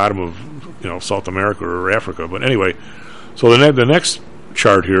around the bottom of South America or Africa. But anyway, so the next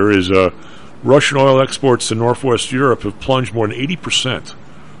chart here is Russian oil exports to Northwest Europe have plunged more than 80%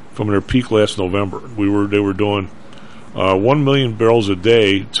 from their peak last November. They were doing 1 million barrels a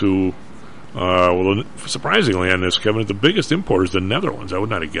day to surprisingly on this, Kevin, the biggest importer is the Netherlands. I would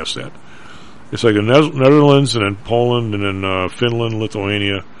not have guessed that. It's like the Netherlands, and then Poland, and then Finland,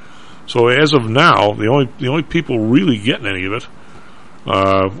 Lithuania. So as of now, the only people really getting any of it,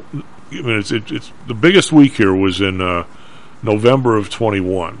 I mean, it's the biggest week here was in November of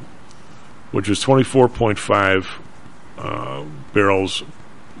 21, which is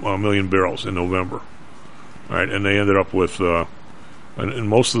 24.5 million barrels in November. All right, and they ended up with, and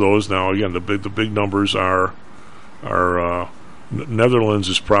most of those now, again, the big numbers are Netherlands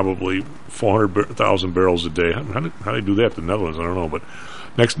is probably 400,000 barrels a day. How do they do that? The Netherlands, I don't know. But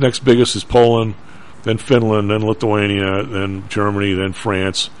next biggest is Poland, then Finland, then Lithuania, then Germany, then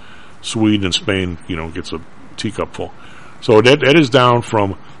France, Sweden, and Spain. Gets a teacup full. So that is down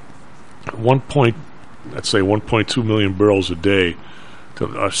from 1.2 million barrels a day to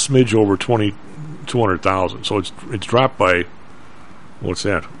a smidge over 200,000. So it's dropped by what's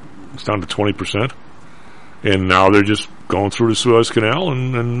that? It's down to 20%. And now they're just going through the Suez Canal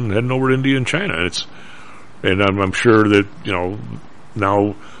and heading over to India and China. And I'm sure that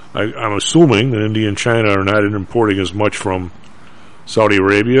now I'm assuming that India and China are not importing as much from Saudi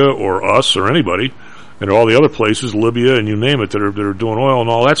Arabia or us or anybody, and all the other places, Libya and you name it, that are doing oil, and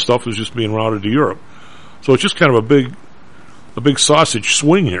all that stuff is just being routed to Europe. So it's just kind of a big sausage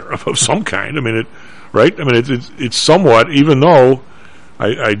swing here of some kind. I mean, it's somewhat, even though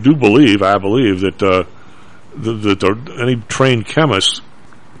I believe that. Any trained chemist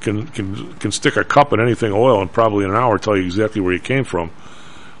can stick a cup in anything oil and probably in an hour tell you exactly where you came from.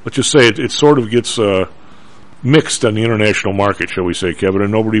 Let's just say it sort of gets mixed on the international market, shall we say, Kevin,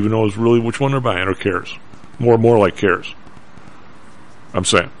 and nobody even knows really which one they're buying or cares. More like cares. I'm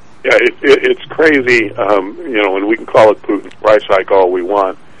saying. Yeah, it's crazy, and we can call it Putin's price hike all we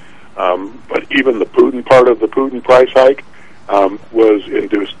want, but even the Putin part of the Putin price hike was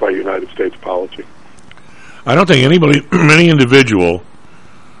induced by United States policy. I don't think any individual,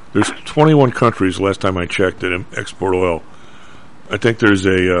 there's 21 countries last time I checked that export oil. I think there's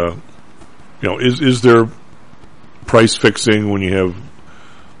is there price fixing when you have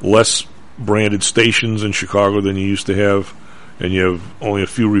less branded stations in Chicago than you used to have, and you have only a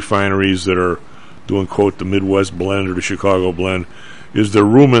few refineries that are doing, quote, the Midwest blend or the Chicago blend? Is there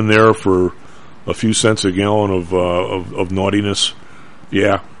room in there for a few cents a gallon of naughtiness?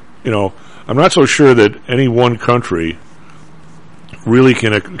 Yeah. I'm not so sure that any one country really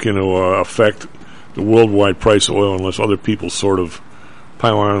can affect the worldwide price of oil unless other people sort of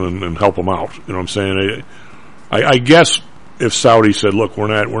pile on and help them out. You know what I'm saying? I guess if Saudi said, "Look, we're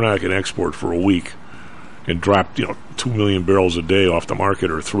not going to export for a week," and dropped 2 million barrels a day off the market,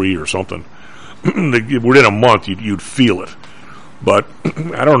 or 3 or something, within a month you'd feel it. But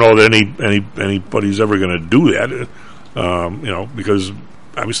I don't know that anybody's ever going to do that. Because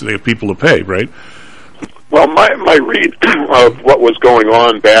obviously they have people to pay, right? Well, my read of what was going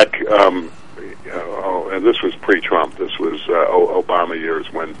on back, and this was pre-Trump. This was Obama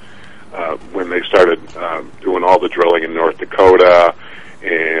years when they started doing all the drilling in North Dakota,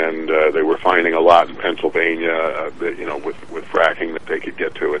 and they were finding a lot in Pennsylvania, with fracking that they could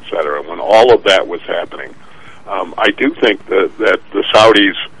get to, et cetera. When all of that was happening, I do think that the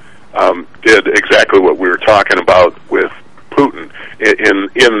Saudis did exactly what we were talking about with Putin.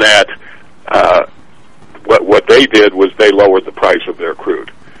 in that what they did was they lowered the price of their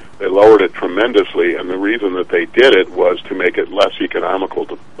crude. They lowered it tremendously, and the reason that they did it was to make it less economical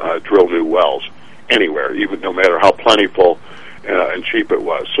to drill new wells anywhere, even no matter how plentiful and cheap it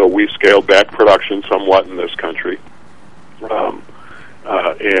was. So we scaled back production somewhat in this country, and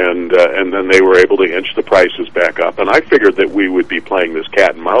then they were able to inch the prices back up. And I figured that we would be playing this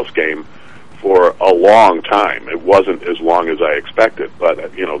cat and mouse game for a long time. It wasn't as long as I expected, but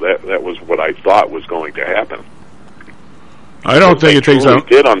that was what I thought was going to happen. I don't think it takes out.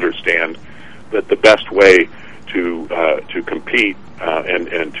 Did understand that the best way to compete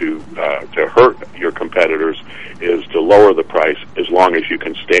and to hurt your competitors is to lower the price, as long as you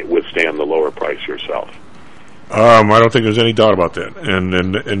can withstand the lower price yourself. I don't think there's any doubt about that,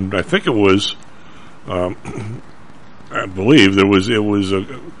 and I think it was, I believe they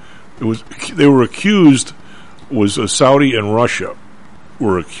were accused, was Saudi and Russia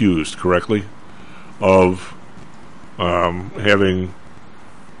were accused correctly of having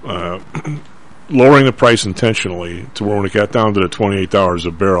lowering the price intentionally to where when it got down to the $28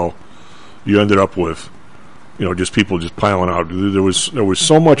 a barrel, you ended up with, just people just piling out. There was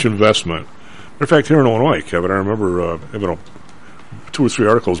so much investment. In fact, here in Illinois, Kevin, I remember having 2 or 3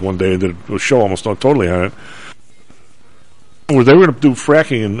 articles one day and did a show almost totally on it, where they were going to do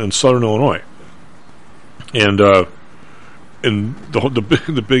fracking in southern Illinois, and the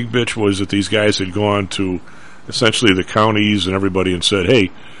big bitch was that these guys had gone to essentially the counties and everybody and said, "Hey,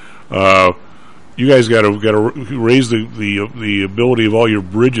 you guys got to raise the ability of all your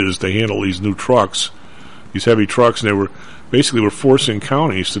bridges to handle these new trucks, these heavy trucks," and they were forcing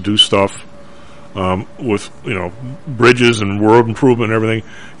counties to do stuff with bridges and road improvement and everything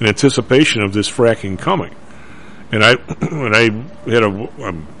in anticipation of this fracking coming. And I had I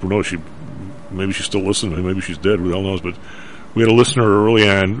don't know, maybe she's still listening, maybe she's dead, who the hell knows, but we had a listener early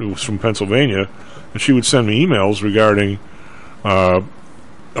on who was from Pennsylvania, and she would send me emails regarding a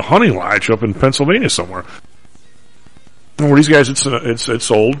hunting lodge up in Pennsylvania somewhere. And where these guys had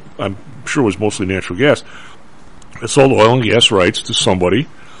sold, I'm sure it was mostly natural gas, it sold oil and gas rights to somebody,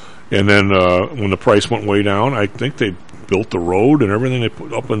 and then when the price went way down, I think they built the road and everything they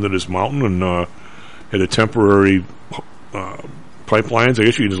put up into this mountain and had a temporary pipelines. I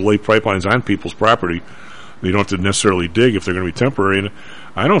guess you can just lay pipelines on people's property. You don't have to necessarily dig if they're going to be temporary. And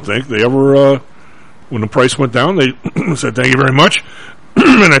I don't think they ever, when the price went down, they said thank you very much.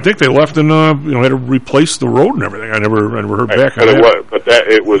 And I think they left and had to replace the road and everything. I never heard back on that.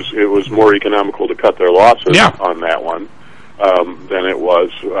 It was more economical to cut their losses on that one than it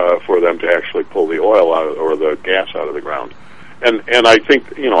was for them to actually pull the oil out or the gas out of the ground. And I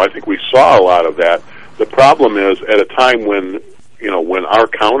think we saw a lot of that. The problem is, at a time when our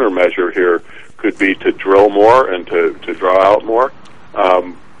countermeasure here could be to drill more and to draw out more,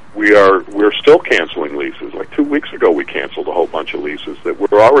 we're still canceling leases. Like 2 weeks ago, we canceled a whole bunch of leases that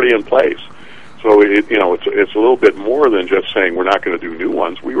were already in place. So it's a little bit more than just saying we're not going to do new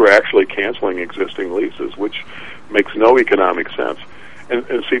ones. We were actually canceling existing leases, which makes no economic sense.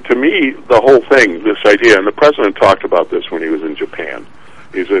 And see, to me, the whole thing, this idea, and the president talked about this when he was in Japan.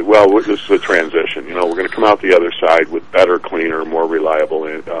 He said, well, this is a transition. We're going to come out the other side with better, cleaner, more reliable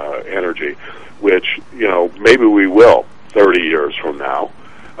energy, which, maybe we will 30 years from now.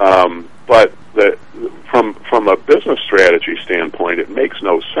 But from a business strategy standpoint, it makes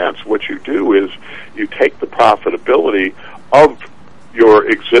no sense. What you do is you take the profitability of your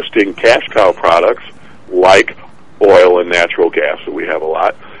existing cash cow products, like oil and natural gas that we have a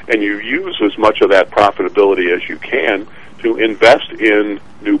lot, and you use as much of that profitability as you can to invest in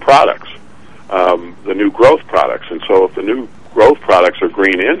new products, the new growth products. And so if the new growth products are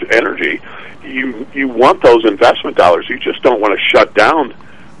green energy, you want those investment dollars. You just don't want to shut down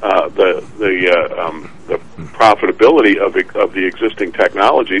the profitability of the existing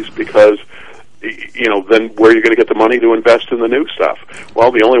technologies, because then where are you going to get the money to invest in the new stuff?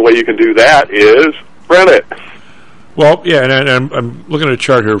 Well, the only way you can do that is rent it. Well, yeah, and I'm looking at a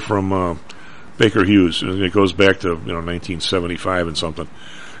chart here from Baker Hughes, and it goes back to 1975 and something.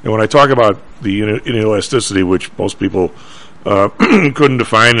 And when I talk about the inelasticity, which most people couldn't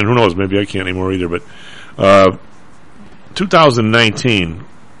define, and who knows, maybe I can't anymore either, but 2019,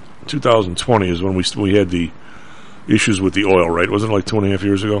 2020 is when we had the issues with the oil, right? Wasn't it like 2.5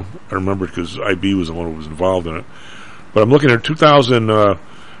 years ago? I remember because IB was the one who was involved in it. But I'm looking at 2000,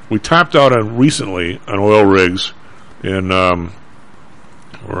 we topped out on recently on oil rigs in, where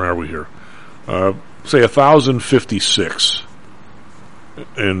are we here? Say 1,056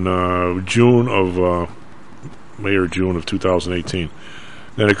 in May or June of 2018.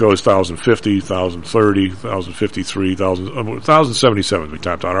 Then it goes 1,050, 1,030, 1,053, 1,077 we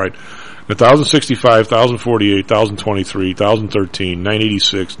topped out. All right. 1,065, 1,048, 1,023, 1,013,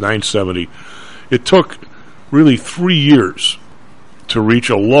 986, 970. It took really 3 years to reach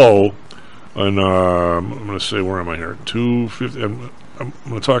a low on, I'm going to say, where am I here? 250. I'm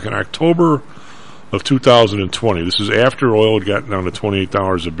going to talk in October of 2020. This is after oil had gotten down to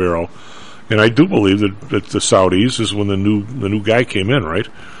 $28 a barrel. And I do believe that the Saudis is when the new guy came in, right?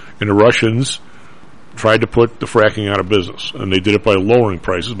 And the Russians tried to put the fracking out of business, and they did it by lowering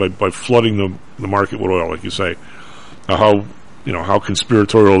prices, by flooding the market with oil, like you say. How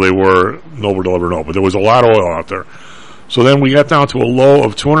conspiratorial they were, nobody will ever know. But there was a lot of oil out there. So then we got down to a low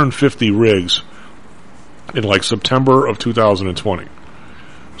of 250 rigs in like September of 2020.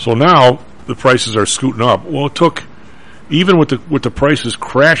 So now the prices are scooting up. Well, it took, even with the prices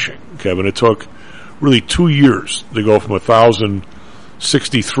crashing, Kevin, it took really 2 years to go from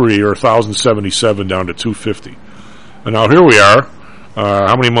 1,063 or 1,077 down to 250. And now here we are,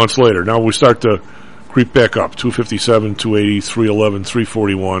 how many months later? Now we start to creep back up, 257, 280, 311,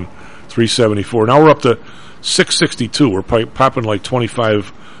 341, 374. Now we're up to 662. We're popping like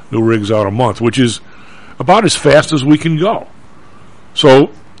 25 new rigs out a month, which is about as fast as we can go.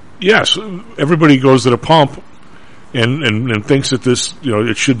 So, yes, everybody goes to the pump and thinks that this,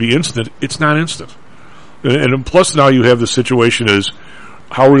 it should be instant. It's not instant. And plus now you have the situation is,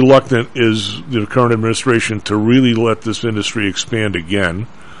 how reluctant is the current administration to really let this industry expand again?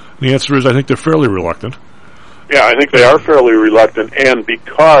 The answer is, I think they're fairly reluctant. Yeah, I think they are fairly reluctant, and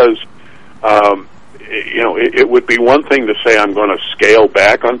because, it would be one thing to say I'm going to scale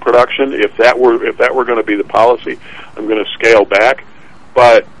back on production. If that were going to be the policy, I'm going to scale back.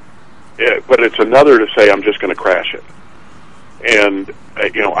 But it's another to say I'm just going to crash it. And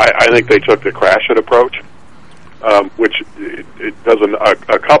I think they took the crash it approach, which it does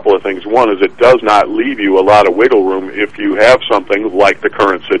a couple of things. One is it does not leave you a lot of wiggle room if you have something like the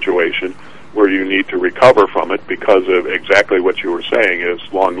current situation where you need to recover from it because of exactly what you were saying is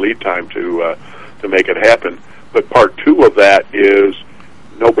long lead time to make it happen. But part two of that is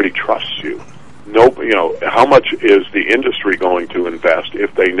nobody trusts you. How much is the industry going to invest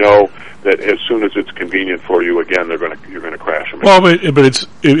if they know that as soon as it's convenient for you again, you're going to crash them? Well, but it's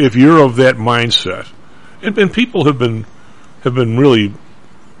if you're of that mindset, and people have been really,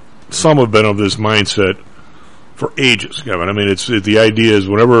 some have been of this mindset for ages, Kevin. I mean, the idea is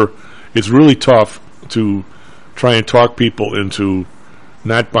whenever it's really tough to try and talk people into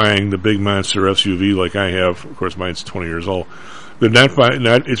not buying the big monster SUV like I have. Of course, mine's 20 years old. But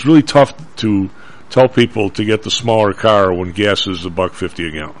it's really tough to tell people to get the smaller car when gas is $1.50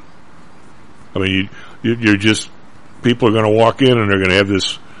 a gallon. I mean, you're just, people are going to walk in and they're going to have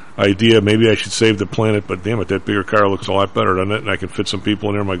this idea, maybe I should save the planet, but damn it, that bigger car looks a lot better, doesn't it? And I can fit some people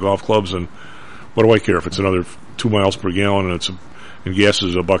in there in my golf clubs, and what do I care if it's another 2 miles per gallon and gas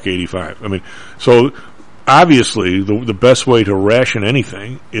is $1.85? I mean, so obviously the best way to ration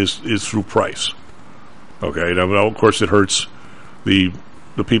anything is through price. Okay, now of course it hurts the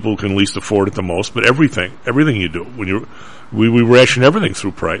people who can least afford it the most, but everything you do, we ration everything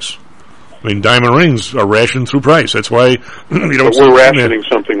through price. I mean, diamond rings are rationed through price. That's why But we're rationing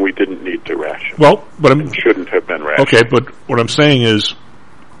something we didn't need to ration. Well, but it shouldn't have been rationed. Okay, but what I'm saying is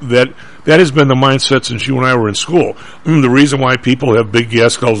that has been the mindset since you and I were in school. The reason why people have big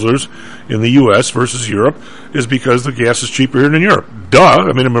gas guzzlers in the U.S. versus Europe is because the gas is cheaper here than Europe. Duh.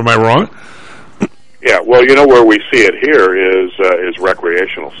 I mean, am I wrong? Yeah, well, where we see it here is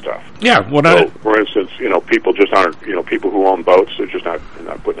recreational stuff. Yeah, for instance, people just aren't, people who own boats, they're just not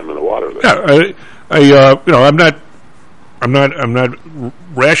putting them in the water. Yeah, I'm not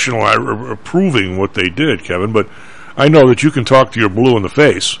rational or approving what they did, Kevin, but I know that you can talk to your blue in the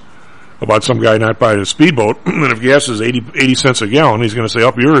face about some guy not buying a speedboat, and if gas is 80 cents a gallon, he's going to say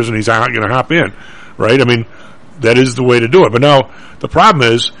up yours, and he's not going to hop in, right? I mean, that is the way to do it. But now the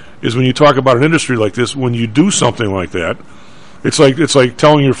problem is when you talk about an industry like this, when you do something like that, it's like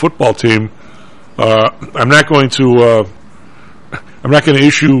telling your football team, I'm not going to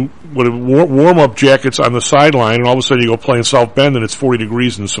issue warm up jackets on the sideline, and all of a sudden you go play in South Bend and it's 40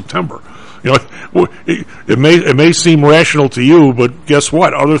 degrees in September. It may seem rational to you, but guess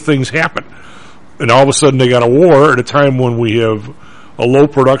what? Other things happen, and all of a sudden they got a war at a time when we have a low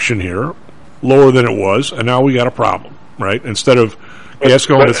production here, lower than it was, and now we got a problem, right? Instead of gas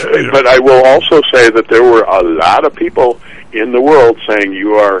going to... But I will also say that there were a lot of people in the world saying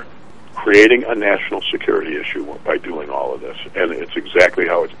you are creating a national security issue by doing all of this, and it's exactly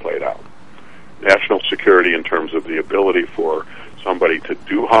how it's played out. National security in terms of the ability for somebody to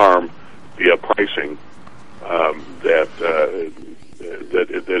do harm via pricing that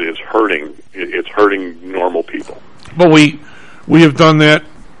that is hurting. It's hurting normal people. But we have done that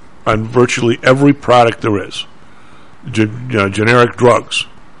on virtually every product there is. Generic drugs.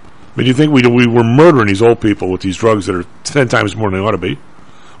 I mean, do you think we were murdering these old people with these drugs that are 10 times more than they ought to be?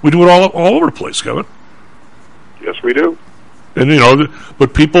 We do it all over the place, Kevin. Yes, we do. And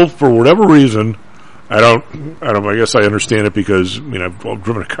but people, for whatever reason, I guess I understand it because I've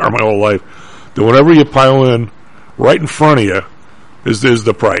driven a car my whole life. That whatever you pile in right in front of you is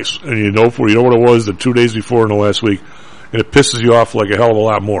the price, and you know what it was the 2 days before in the last week, and it pisses you off like a hell of a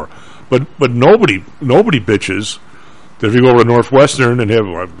lot more. But nobody bitches that if you go over to Northwestern and have,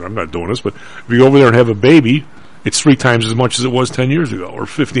 I'm not doing this, but if you go over there and have a baby, it's 3 times as much as it was 10 years ago or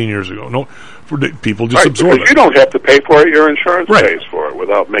 15 years ago. No, people just absorb it. You don't have to pay for it; your insurance pays for it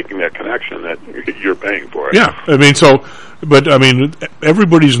without making that connection that you're paying for it. Yeah,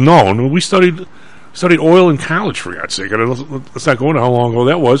 everybody's known. We studied oil in college, for God's sake. Let's not go into how long ago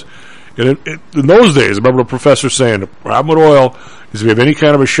that was. And in those days, I remember the professor saying the problem with oil is if you have any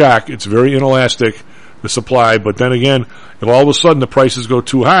kind of a shock, it's very inelastic, the supply. But then again, if all of a sudden the prices go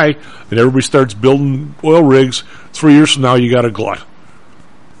too high and everybody starts building oil rigs, 3 years from now you got a glut.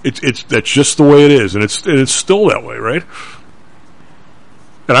 That's just the way it is, and it's still that way, right?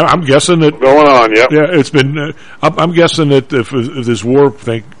 And I'm guessing that going on, yeah. It's been. I'm guessing that if this war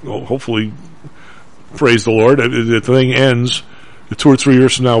thing, hopefully, praise the Lord, the thing ends. 2 or 3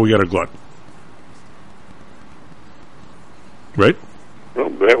 years from now, we got a glut, right? Well,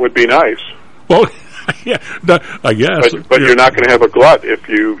 that would be nice. Well, yeah, I guess. But you're not going to have a glut if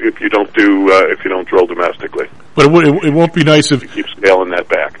you don't drill domestically. But it won't be nice if you keep scaling that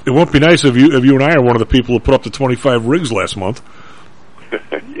back. It won't be nice if you and I are one of the people who put up to 25 rigs last month.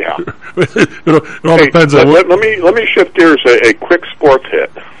 Yeah. it all depends on let me shift gears a quick sports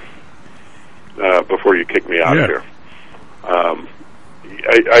hit before you kick me out of here.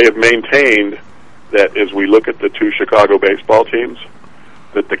 I have maintained that as we look at the 2 Chicago baseball teams,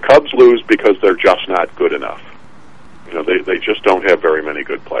 that the Cubs lose because they're just not good enough. They just don't have very many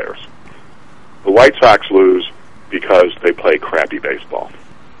good players. The White Sox lose because they play crappy baseball.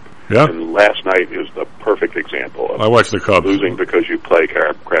 Yeah. And last night is the perfect example of I watched the Cubs losing because you play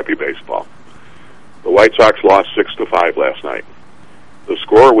crappy baseball. The White Sox lost 6-5 last night. The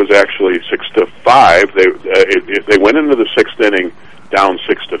score was actually 6-5. If they went into the 6th inning down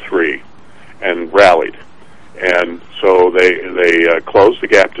 6-3 and rallied, and so they closed the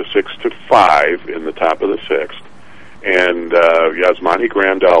gap to 6-5 in the top of the 6th, and Yasmani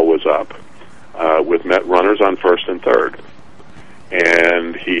Grandal was up with runners on 1st and 3rd,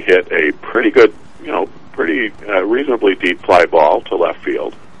 and he hit a pretty good, reasonably deep fly ball to left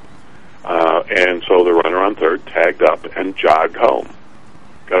field, and so the runner on 3rd tagged up and jogged home.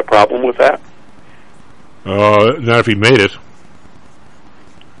 Got a problem with that? Not if he made it.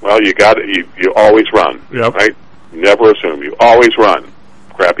 Well, you always run, right? Never assume. You always run.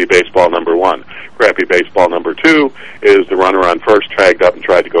 Crappy baseball number 1. Crappy baseball number 2 is the runner on 1st tagged up and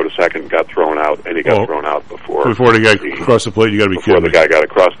tried to go to 2nd, got thrown out, and he got thrown out before the guy crossed the plate. You got to be kidding me. Before the guy got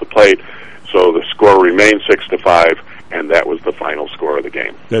across the plate, so the score remained 6-5, and that was the final score of the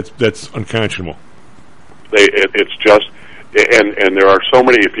game. That's unconscionable. It's just. And there are so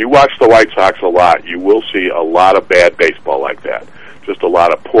many. If you watch the White Sox a lot, you will see a lot of bad baseball like that. Just a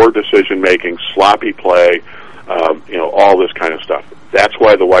lot of poor decision making, sloppy play, all this kind of stuff. That's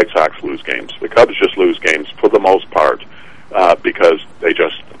why the White Sox lose games. The Cubs just lose games for the most part because they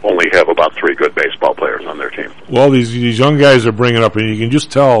just only have about 3 good baseball players on their team. Well, these young guys are bringing up, and you can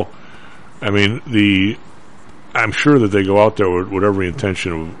just tell. I'm sure that they go out there with every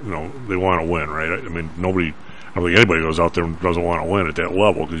intention of they want to win, right? I don't think anybody goes out there and doesn't want to win at that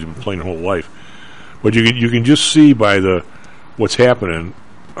level because you've been playing your whole life. But you can just see by what's happening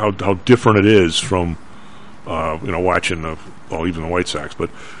how different it is from watching even the White Sox. But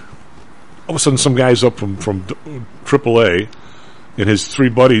all of a sudden, some guys up from AAA, and his 3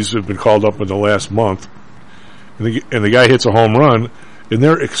 buddies have been called up in the last month, and the guy hits a home run, and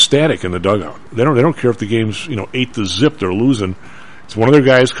they're ecstatic in the dugout. They don't care if the game's 8-0 they're losing. It's one of their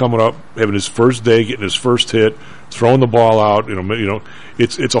guys coming up, having his first day, getting his first hit, throwing the ball out.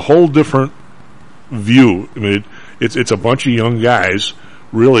 It's a whole different view. It's a bunch of young guys,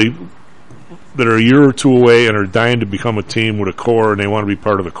 really, that are a year or 2 away and are dying to become a team with a core, and they want to be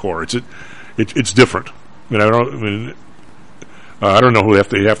part of the core. It's different. I don't know who half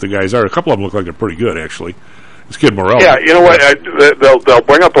the guys are. A couple of them look like they're pretty good, actually. This kid Morel. Yeah, you know what? They'll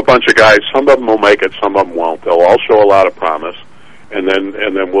bring up a bunch of guys. Some of them will make it. Some of them won't. They'll all show a lot of promise. And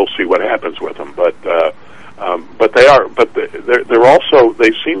then we'll see what happens with them. But they're also,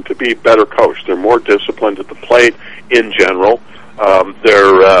 they seem to be better coached. They're more disciplined at the plate in general.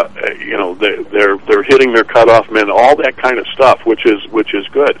 They're hitting their cutoff men, all that kind of stuff, which is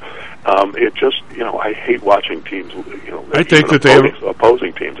good. It just, I hate watching teams. I think that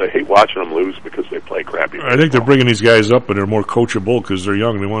opposing teams. I hate watching them lose because they play crappy. I think they're bringing these guys up, and they're more coachable because they're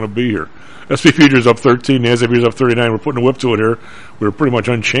young and they want to be here. SP Futures up 13, NASDAQ Futures up 39. We're putting a whip to it here. We were pretty much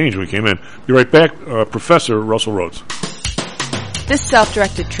unchanged when we came in. Be right back. Professor Russell Rhodes. This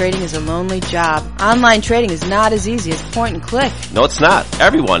self-directed trading is a lonely job. Online trading is not as easy as point and click. No, it's not.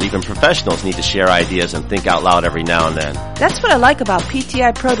 Everyone, even professionals, need to share ideas and think out loud every now and then. That's what I like about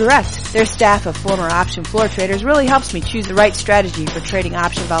PTI Pro Direct. Their staff of former option floor traders really helps me choose the right strategy for trading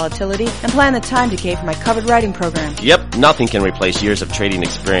option volatility and plan the time decay for my covered writing program. Yep, nothing can replace years of trading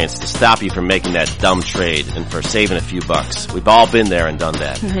experience to stop you from making that dumb trade and for saving a few bucks. We've all been there and done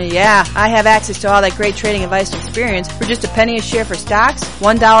that. Yeah, I have access to all that great trading advice and experience for just a penny a share for stocks,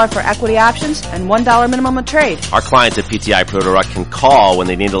 $1 for equity options, and $1 minimum a trade. Our clients at PTI Pro Direct can call when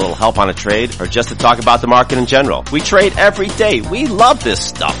they need a little help on a trade or just to talk about the market in general. We trade every day. We love this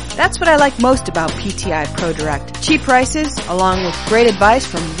stuff. That's what I like most about PTI Pro Direct. Cheap prices, along with great advice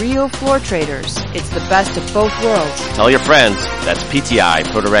from real floor traders. It's the best of both worlds. Tell your friends. That's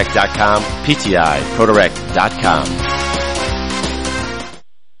PTIProDirect.com, PTIProDirect.com.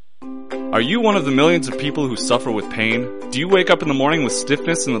 Are you one of the millions of people who suffer with pain? Do you wake up in the morning with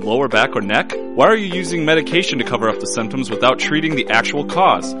stiffness in the lower back or neck? Why are you using medication to cover up the symptoms without treating the actual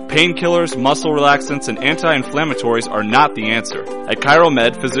cause? Painkillers, muscle relaxants, and anti-inflammatories are not the answer. At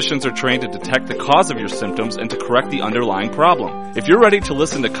ChiroMed, physicians are trained to detect the cause of your symptoms and to correct the underlying problem. If you're ready to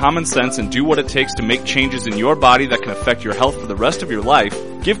listen to common sense and do what it takes to make changes in your body that can affect your health for the rest of your life,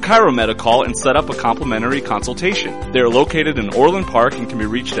 give ChiroMed a call and set up a complimentary consultation. They are located in Orland Park and can be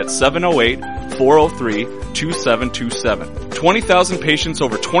reached at 708-403-2727. 20,000 patients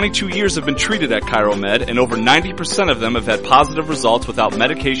over 22 years have been treated at ChiroMed, and over 90% of them have had positive results without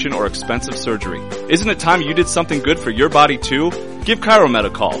medication or expensive surgery. Isn't it time you did something good for your body too? Give ChiroMed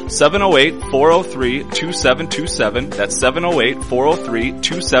a call, 708-403-2727. That's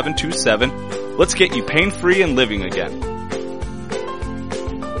 708-403-2727. Let's get you pain-free and living again.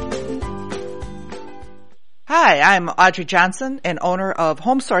 Hi, I'm Audrey Johnson, an owner of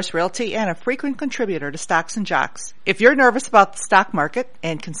HomeSource Realty and a frequent contributor to Stocks and Jocks. If you're nervous about the stock market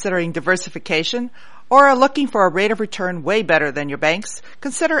and considering diversification or are looking for a rate of return way better than your banks,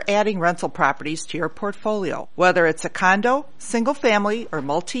 consider adding rental properties to your portfolio. Whether it's a condo, single family, or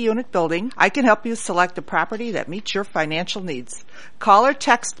multi-unit building, I can help you select a property that meets your financial needs. Call or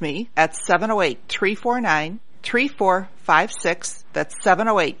text me at 708-349-3456. That's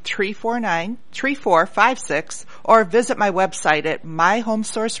 708-349-3456, or visit my website at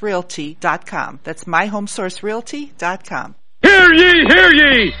myhomesourcerealty.com. That's myhomesourcerealty.com. Hear ye, hear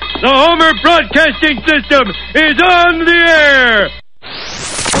ye! The Homer Broadcasting System is on the air!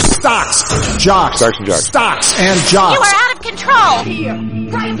 Stocks, jocks, Stocks and jocks. Stocks and jocks. You are out of control! Here,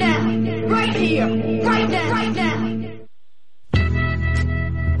 right now, right here, right now, right now.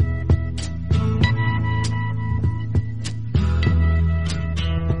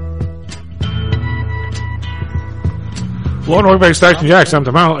 Well, welcome back to Stocks and Jocks. I'm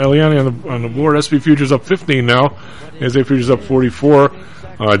Tamal Eliani on the board. SP Futures up 15 now. NASDAQ Futures up 44.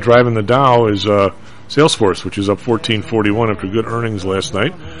 Driving the Dow is Salesforce, which is up 14.41 after good earnings last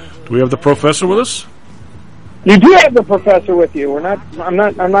night. Do we have the professor with us? You do have the professor with you. I'm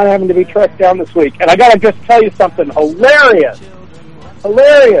not having to be tracked down this week. And I gotta just tell you something hilarious.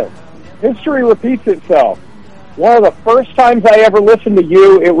 History repeats itself. One of the first times I ever listened to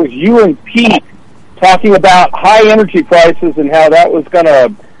you, it was you and Pete talking about high energy prices and how that was going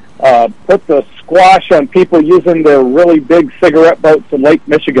to put the squash on people using their really big cigarette boats in Lake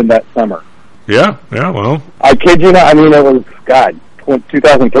Michigan that summer. Yeah, well. I kid you not. I mean, it was,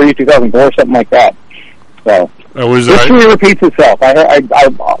 2003, 2004, something like that. So, history repeats itself. I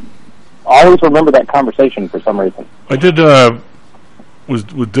always remember that conversation for some reason. I did, was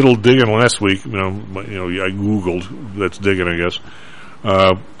diddle digging last week. I Googled, that's digging, I guess.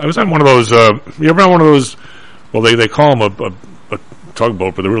 I was on one of those, you ever on one of those, well, they call them a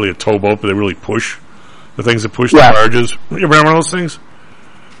tugboat, but they're really a towboat, but they really push, the things that push the barges. You ever on one of those things?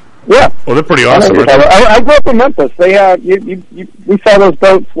 Yeah. Well, they're pretty awesome. I grew up in Memphis. They, we saw those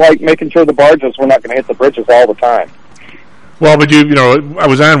boats, like, making sure the barges were not going to hit the bridges all the time. Well, but I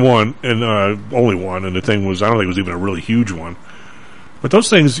was on one, and only one, and the thing was, I don't think it was even a really huge one. But those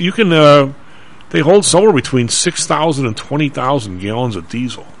things, you can, they hold somewhere between 6,000 and 20,000 gallons of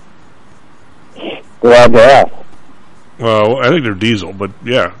diesel. Yeah. Well, I think they're diesel, but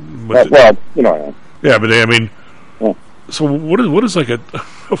yeah. Yeah, but so what is like a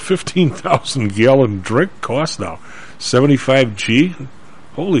 15,000 gallon drink cost now? $75G?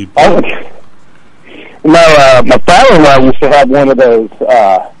 Holy. My father-in-law used to have one of those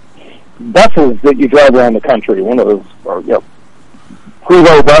buses that you drive around the country. One of those,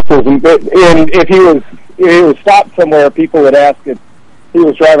 Prevost buses, and if he was stopped somewhere, people would ask if he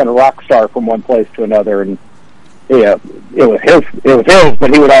was driving a rock star from one place to another, and it was his,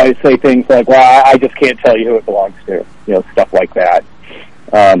 but he would always say things like, "Well, I just can't tell you who it belongs to," stuff like that.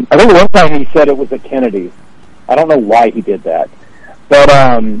 I think one time he said it was a Kennedy. I don't know why he did that, but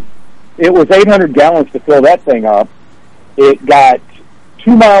it was 800 gallons to fill that thing up. It got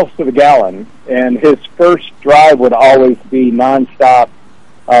 2 miles to the gallon, and his first drive would always be nonstop.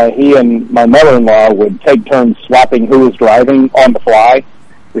 He and my mother-in-law would take turns swapping who was driving on the fly,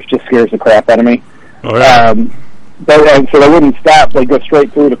 which just scares the crap out of me. Oh, yeah. And so they wouldn't stop. They'd go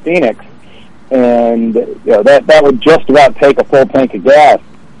straight through to Phoenix, and that would just about take a full tank of gas.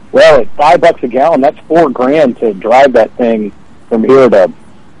 Well, at $5 a gallon, that's $4,000 to drive that thing from here to,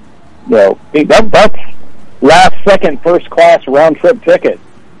 that's last, second, first class round trip ticket,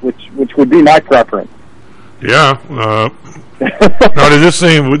 which would be my preference. Yeah. Now, did this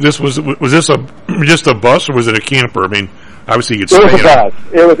thing? Was this just a bus, or was it a camper? I mean, obviously you could stay. It was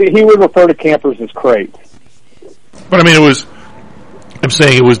a bus. He would refer to campers as crates. But I mean, I'm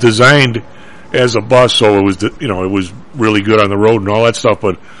saying it was designed as a bus, so it was, it was really good on the road and all that stuff.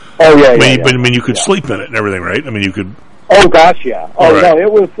 But I mean, you could sleep in it and everything, right? I mean, you could. Oh gosh, yeah. Oh right. No,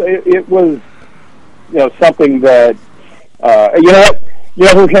 it was something that you know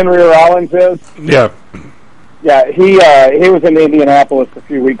who Henry Rollins is? Yeah. Yeah, he was in Indianapolis a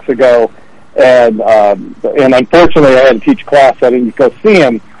few weeks ago, and unfortunately I had to teach class, so I didn't go see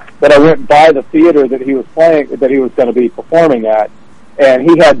him. But I went by the theater that he was going to be performing at, and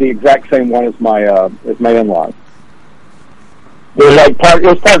he had the exact same one as my in-laws. It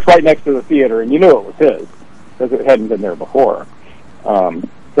was parked right next to the theater, and you knew it was his because it hadn't been there before.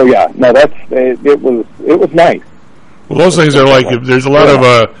 So yeah, no, it was nice. Well, those things are like there's a lot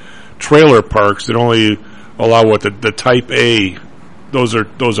of trailer parks that only allow the Type A. Those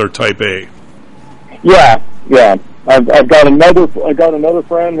are Type A. Yeah. I've got another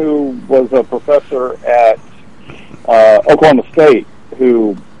friend who was a professor at Oklahoma State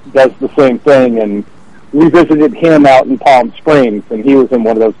who does the same thing, and we visited him out in Palm Springs, and he was in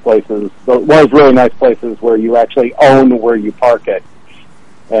one of those places, one of those really nice places where you actually own where you park it,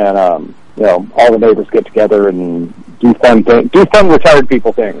 and all the neighbors get together and do fun retired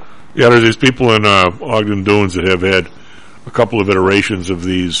people things. Yeah, there's these people in Ogden Dunes that have had a couple of iterations of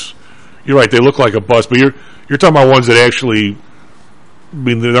these. You're right; they look like a bus, but you're talking about ones that actually. I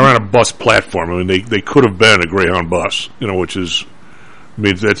mean, they're on a bus platform. I mean, they could have been a Greyhound bus, which is. I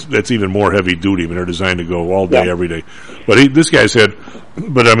mean, that's even more heavy duty. I mean, they're designed to go all day, every day. But this guy's had.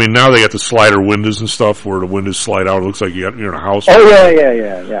 But I mean, now they got the slider windows and stuff where the windows slide out. It looks like you're in a house. Oh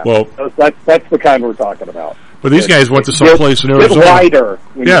yeah. Well, that's the kind we're talking about. But these guys went to some place in Arizona. It's wider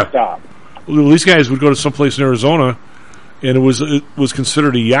when you stop. Well, these guys would go to some place in Arizona, and it was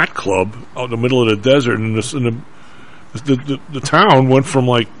considered a yacht club out in the middle of the desert, and the town went from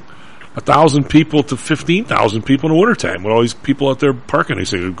like 1,000 people to 15,000 people in the wintertime with all these people out there parking. They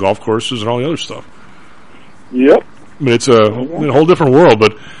say golf courses and all the other stuff. Yep. I mean, it's a whole different world,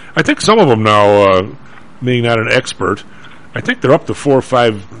 but I think some of them now, being not an expert, I think they're up to 4 or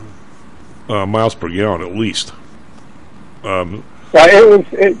 5 miles per gallon at least.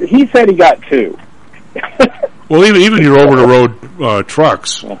 He said he got 2. Well, even your over-the-road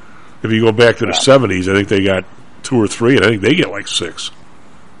trucks, if you go back to the 70s, I think they got 2 or 3, and I think they get like 6.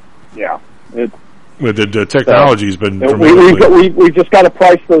 Yeah. The technology's been we just got to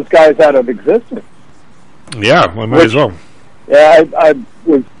price those guys out of existence. Yeah, I might as well. Yeah, I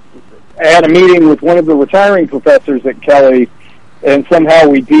had a meeting with one of the retiring professors at Kelly, and somehow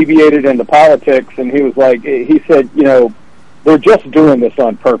we deviated into politics, and he said, they're just doing this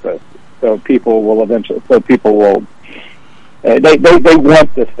on purpose, so people will they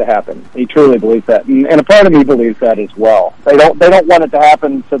want this to happen. He truly believes that, and a part of me believes that as well. They don't want it to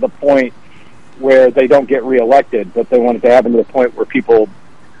happen to the point where they don't get reelected, but they want it to happen to the point where people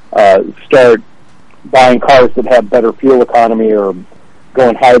start buying cars that have better fuel economy, or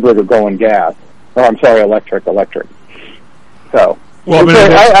going hybrid, or going gas. Oh, I'm sorry, electric. So, well,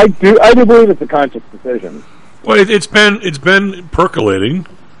 I do believe it's a conscious decision. Well, it's been percolating.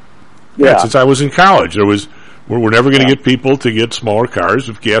 Yeah. Since I was in college, we're never going to get people to get smaller cars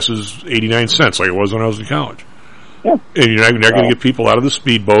if gas is 89 cents, like it was when I was in college. Yeah. And you're not going to get people out of the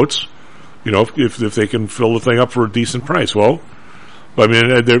speedboats, if they can fill the thing up for a decent price. Well, I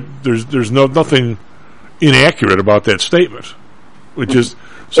mean, there's nothing inaccurate about that statement, which is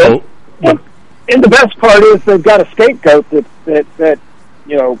so. And the best part is they've got a scapegoat that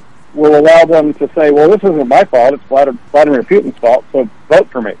will allow them to say, well, this isn't my fault, it's Vladimir Putin's fault, so vote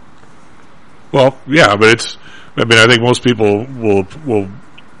for me. Well, yeah, but I think most people will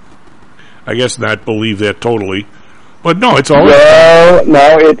I guess not believe that totally. But no, it's always...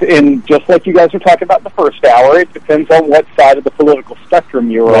 No, it's in, just like you guys were talking about in the first hour, it depends on what side of the political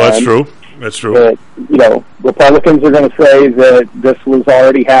spectrum you're on. That's true. That's true. Republicans are going to say that this was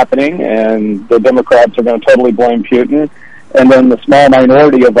already happening, and the Democrats are going to totally blame Putin. And then the small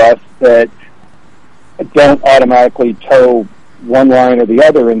minority of us that don't automatically toe one line or the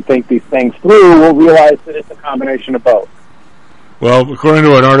other and think these things through will realize that it's a combination of both. Well, according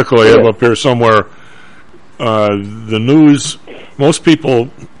to an article I have up here somewhere, the news, most people,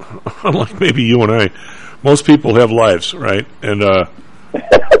 unlike maybe you and I, most people have lives, right? And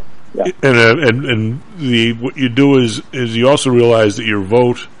and what you do is you also realize that your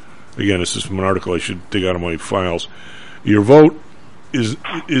vote, again, this is from an article I should dig out of my files, your vote is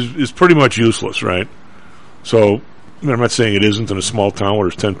pretty much useless, right? So, I'm not saying it isn't in a small town where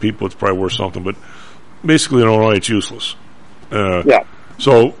there's 10 people, it's probably worth something, but basically in Illinois it's useless.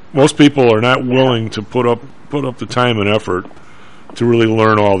 So most people are not willing to put up the time and effort to really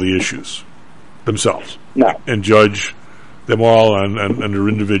learn all the issues themselves and judge them all on their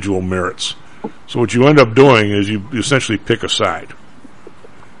individual merits. So what you end up doing is you essentially pick a side,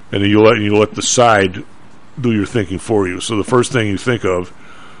 and then you let the side do your thinking for you. So the first thing you think of,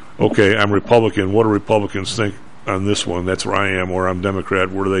 okay, I'm Republican. What do Republicans think on this one? That's where I am. Or I'm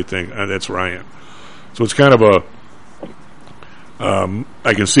Democrat. What do they think? That's where I am. So it's kind of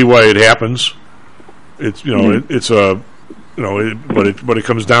I can see why it happens. It's but it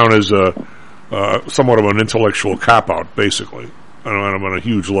comes down as somewhat of an intellectual cop out, basically. I'm on a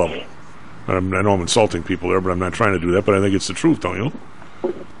huge level. I know I'm insulting people there, but I'm not trying to do that. But I think it's the truth, don't you?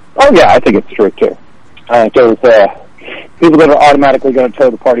 Oh yeah, I think it's true too. I think there's people that are automatically going to toe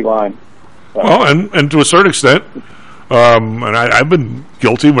the party line. So. Well, and to a certain extent, and I've been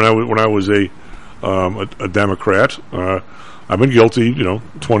guilty when I was a Democrat. I've been guilty,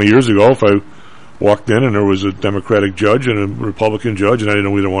 20 years ago. If I walked in and there was a Democratic judge and a Republican judge, and I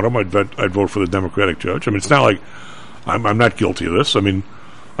didn't know either one of them, I'd vote for the Democratic judge. I mean, it's not like I'm not guilty of this. I mean,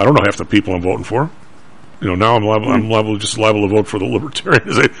 I don't know half the people I'm voting for. Now I'm liable to vote for the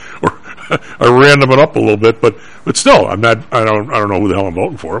Libertarians. I random it up a little bit, but still, I don't know who the hell I'm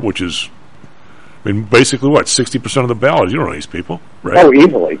voting for, which is, basically what, 60% of the ballot. You don't know these people, right? Oh,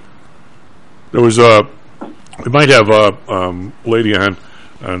 easily. There was we might have a lady on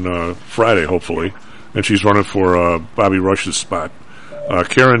Friday, hopefully, and she's running for Bobby Rush's spot.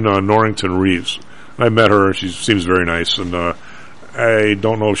 Karen Norrington Reeves. I met her. She seems very nice, and I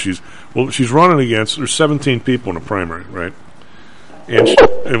don't know if she's running against. There's 17 people in the primary, right? And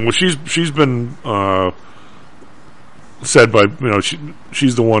she's been said by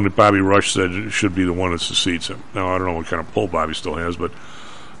she's the one that Bobby Rush said should be the one that succeeds him. Now I don't know what kind of pull Bobby still has, but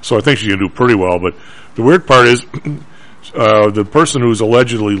so I think she's going to do pretty well. But the weird part is the person who's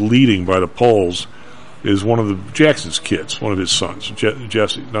allegedly leading by the polls is one of the Jackson's kids, one of his sons,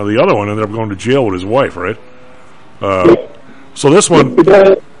 Jesse. Now the other one ended up going to jail with his wife, right? So this one,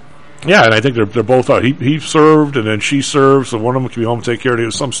 yeah, and I think they're both out. He served, and then she served, so one of them can be home and take care of it. It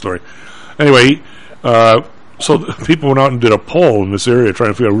was some story. Anyway, so people went out and did a poll in this area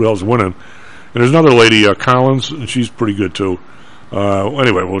trying to figure out who else was winning. And there's another lady, Collins, and she's pretty good too.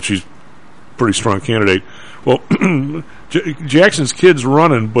 She's a pretty strong candidate. Well, Jackson's kid's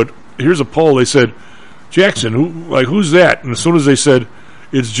running, but here's a poll. They said, Jackson, who's that? And as soon as they said,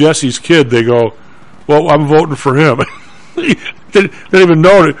 it's Jesse's kid, they go, well, I'm voting for him. They didn't even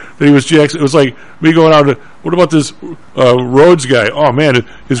know that he was Jackson. It was like me going out to, what about this Rhodes guy? Oh man,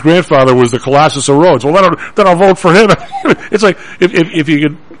 his grandfather was the Colossus of Rhodes. Well, then I'll vote for him. It's like if they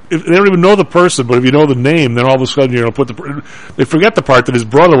don't even know the person, but if you know the name, then all of a sudden you're going to put they forget the part that his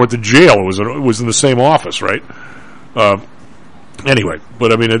brother went to jail. It was in the same office, right? Anyway,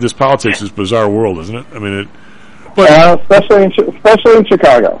 but this politics is a bizarre world, isn't it? Especially in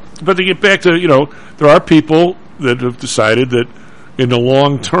Chicago. But to get back to there are people that have decided that in the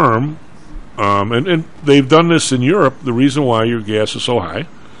long term, and they've done this in Europe. The reason why your gas is so high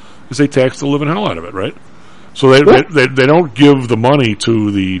is they tax the living hell out of it, right? So they don't give the money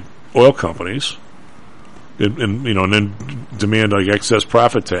to the oil companies, and then demand like excess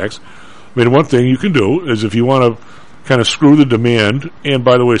profit tax. One thing you can do is if you want to kind of screw the demand, and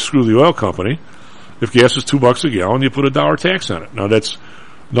by the way, screw the oil company. If gas is $2 a gallon, you put $1 tax on it. Now that's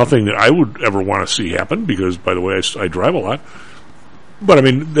nothing that I would ever want to see happen because, by the way, I drive a lot. But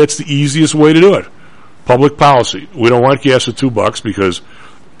that's the easiest way to do it. Public policy. We don't want gas at $2 because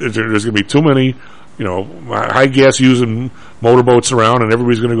there's going to be too many, high gas using motorboats around, and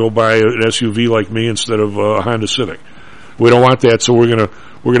everybody's going to go buy an SUV like me instead of a Honda Civic. We don't want that, so we're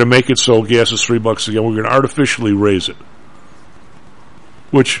going to make it so gas is $3 again. We're going to artificially raise it,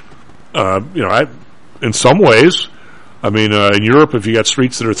 which, in some ways, in Europe, if you got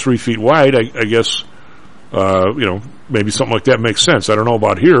streets that are 3 feet wide, I guess, maybe something like that makes sense. I don't know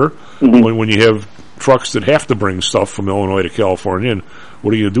about here when you have trucks that have to bring stuff from Illinois to California, and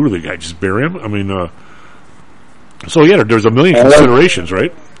what are you going to do to the guy? Just bury him? There's a million considerations,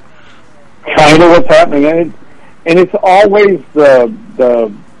 right? Kind of what's happening, and it's always it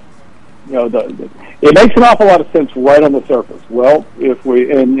makes an awful lot of sense right on the surface. Well, if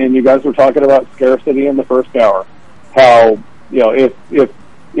we and you guys were talking about scarcity in the first hour, how if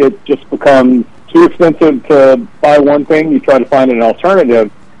it just becomes too expensive to buy one thing, you try to find an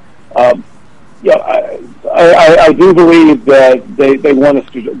alternative. I do believe that they want us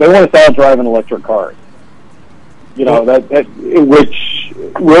all driving electric cars. That which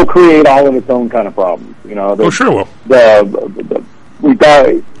will create all of its own kind of problems. Sure will. We got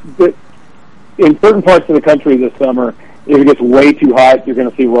in certain parts of the country this summer. If it gets way too hot, you're going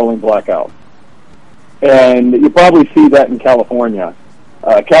to see rolling blackouts, and you probably see that in California.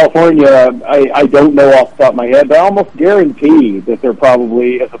 California, I don't know off the top of my head, but I almost guarantee that there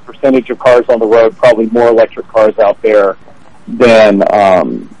probably, as a percentage of cars on the road, probably more electric cars out there than,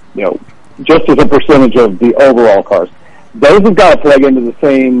 just as a percentage of the overall cars. Those have got to plug into the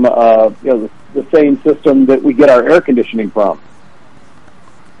same, the same system that we get our air conditioning from.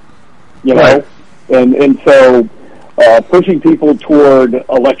 Right. And so pushing people toward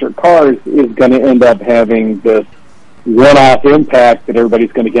electric cars is going to end up having this one-off impact that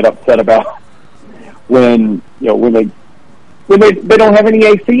everybody's going to get upset about when they don't have any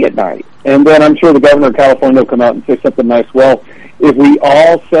AC at night. And then I'm sure the governor of California will come out and say something nice. Well, if we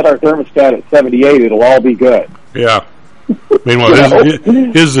all set our thermostat at 78, it'll all be good. Yeah. Meanwhile,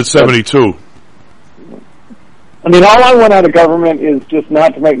 his is at 72. All I want out of government is just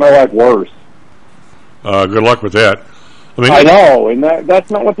not to make my life worse. Good luck with that. I know, and that's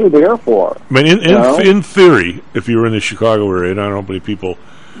not what they're there for. In theory, if you were in the Chicago area, and I don't know how many people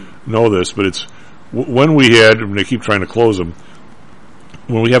know this, but it's when we had, and they keep trying to close them,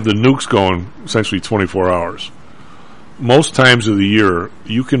 when we have the nukes going essentially 24 hours, most times of the year,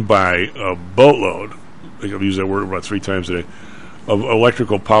 you can buy a boatload, I think I've used that word about 3 times a day, of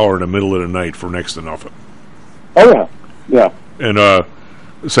electrical power in the middle of the night for next to nothing. Oh, yeah. Yeah. And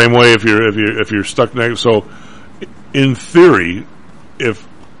same way if you're stuck next, so in theory, if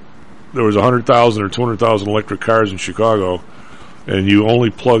there was 100,000 or 200,000 electric cars in Chicago, and you only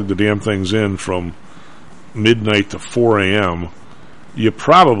plugged the damn things in from midnight to 4 a.m., you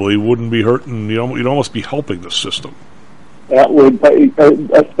probably wouldn't be hurting. You'd almost be helping the system. That would,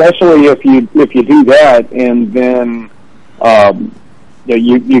 especially if you do that, and then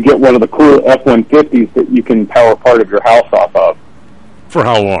you get one of the cool F-150s that you can power part of your house off of. For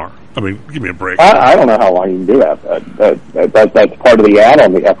how long? Give me a break. I don't know how long you can do that. That's part of the ad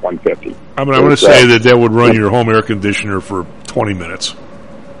on the F-150. I'm going to say that would run your home air conditioner for 20 minutes.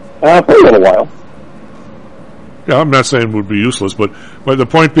 For a little while. Yeah, I'm not saying it would be useless, but the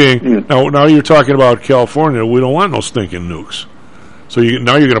point being, now you're talking about California. We don't want no stinking nukes. So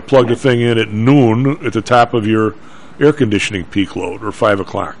now you're going to plug the thing in at noon at the top of your air conditioning peak load, or 5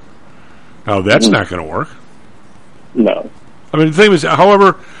 o'clock. Now that's not going to work. No. The thing is,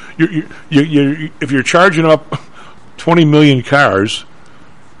 however, if you're charging up 20 million cars,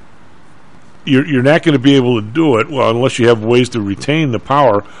 you're not going to be able to do it. Well, unless you have ways to retain the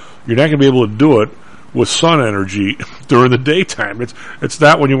power, you're not going to be able to do it with sun energy during the daytime. It's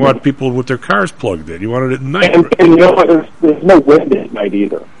not when you want people with their cars plugged in. You want it at night. And there's no wind at night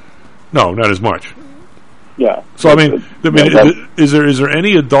either. No, not as much. Yeah. So is there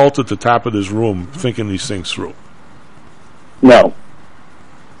any adult at the top of this room thinking these things through? No,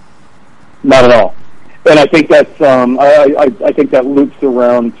 not at all. And I think that's I think that loops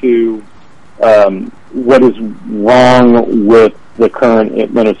around to what is wrong with the current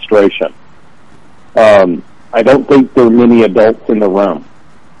administration. I don't think there are many adults in the room.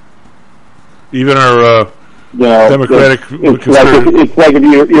 Even our Democratic. It's like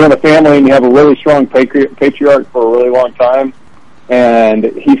if you're in a family and you have a really strong patriarch for a really long time, and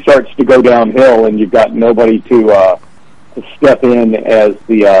he starts to go downhill, and you've got nobody to step in as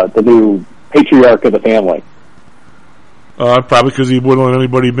the new patriarch of the family. Probably because he wouldn't let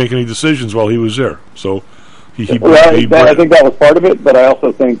anybody make any decisions while he was there. So I think that was part of it, but I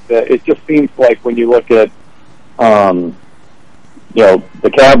also think that it just seems like when you look at the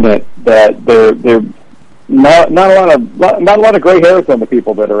cabinet, that they're not a lot of gray hairs on the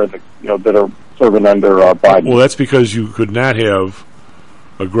people that are in the, that are serving under Biden. Well, that's because you could not have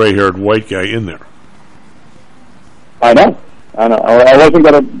a gray-haired white guy in there. I know. I wasn't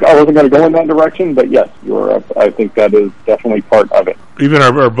gonna go in that direction, but yes, I think that is definitely part of it. Even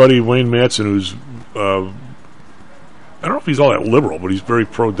our buddy Wayne Madsen, who's I don't know if he's all that liberal, but he's very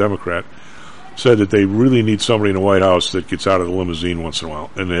pro-Democrat, said that they really need somebody in the White House that gets out of the limousine once in a while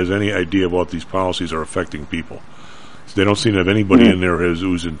and has any idea about these policies are affecting people. So they don't seem to have anybody in there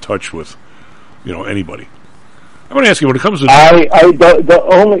who's in touch with, anybody. I want to ask you, when it comes to the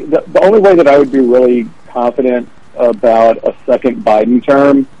only way that I would be really confident about a second Biden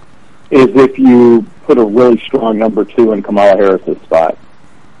term is if you put a really strong number 2 in Kamala Harris's spot.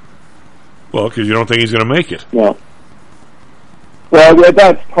 Well, because you don't think he's going to make it. Yeah. Well,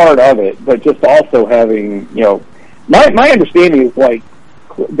 that's part of it, but just also having, my understanding is that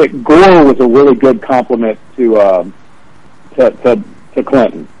Gore was a really good compliment to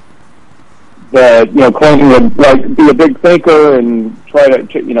Clinton. That Clinton would be a big thinker and try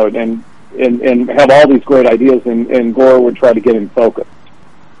to and have all these great ideas, and Gore would try to get him focused.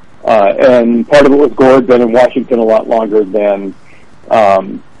 And part of it was Gore had been in Washington a lot longer than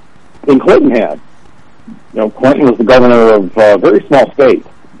Clinton had. Clinton was the governor of a very small state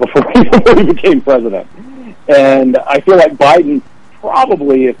before he became president. And I feel like Biden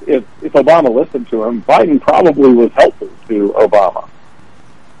probably, if Obama listened to him, Biden probably was helpful to Obama.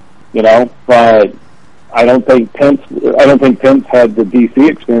 But I don't think Pence had the DC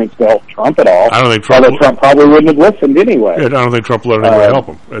experience to help Trump at all. I don't think Trump probably wouldn't have listened anyway. Yeah, I don't think Trump let anybody help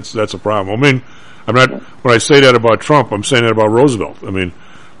him. That's a problem. I mean, I'm not. When I say that about Trump, I'm saying that about Roosevelt. I mean,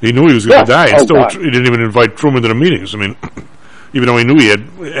 he knew he was going to die, and still he didn't even invite Truman to the meetings. I mean, even though he knew he had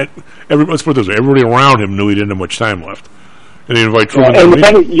let's put it this way, everybody around him knew he didn't have much time left, and he invited Truman. And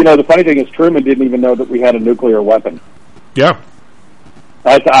the funny thing is, Truman didn't even know that we had a nuclear weapon. Yeah.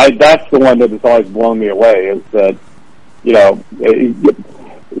 That's the one that has always blown me away. Is that I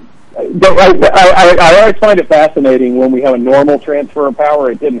always find it fascinating when we have a normal transfer of power.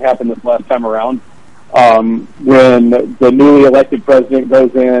 It didn't happen this last time around. When the newly elected president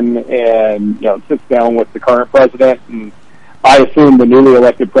goes in and sits down with the current president, and I assume the newly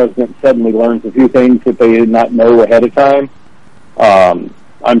elected president suddenly learns a few things that they did not know ahead of time.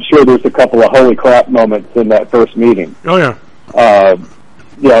 I'm sure there's a couple of holy crap moments in that first meeting. Oh yeah.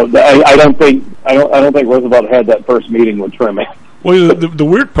 I don't think Roosevelt had that first meeting with Truman. Well, the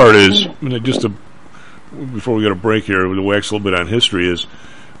weird part is, before we get a break here, we'll wax a little bit on history. Is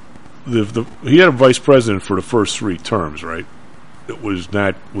he had a vice president for the first 3 terms, right? It was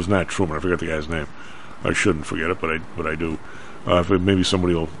not Truman. I forgot the guy's name. I shouldn't forget it, but I do. Maybe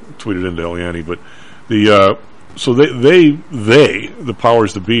somebody will tweet it into Eliani. But so the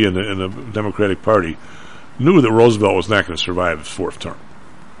powers that be in the Democratic Party knew that Roosevelt was not going to survive his 4th term,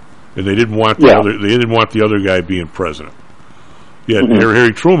 and they didn't want the other guy being president. Yet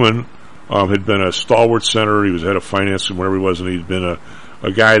Harry Truman had been a stalwart senator. He was head of finance and whatever he was, and he'd been a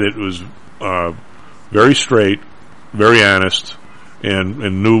guy that was very straight, very honest,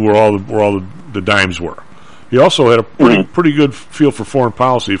 and knew where all the dimes were. He also had a pretty good feel for foreign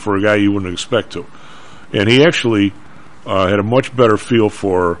policy for a guy you wouldn't expect to, and he actually had a much better feel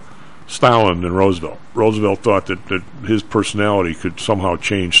for Stalin than Roosevelt. Roosevelt thought that his personality could somehow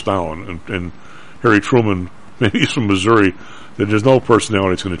change Stalin, and Harry Truman, maybe he's from Missouri, that there's no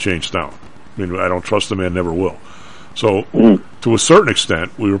personality that's going to change Stalin. I mean, I don't trust the man, never will. So, to a certain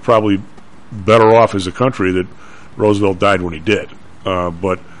extent, we were probably better off as a country that Roosevelt died when he did.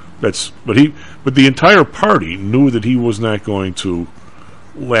 But the entire party knew that he was not going to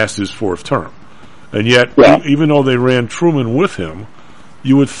last his 4th term, and yet, even though they ran Truman with him,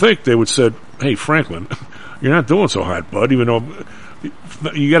 you would think they would said, "Hey, Franklin, you're not doing so hot, bud. Even though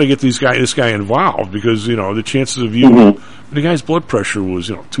you got to get this guy involved because the chances of you." The guy's blood pressure was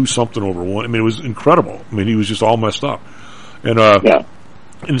 2-something over 1. I mean, it was incredible. I mean, he was just all messed up, and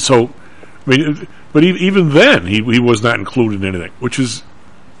so, I mean, but even then, he was not included in anything, which is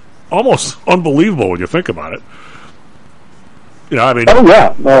almost unbelievable when you think about it. I mean, oh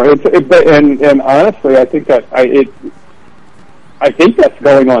yeah, no, and honestly, I think that I think that's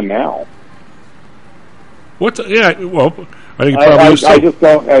going on now. Well, I think it probably is. I just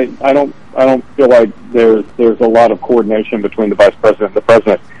don't. I don't feel like there's a lot of coordination between the vice president and the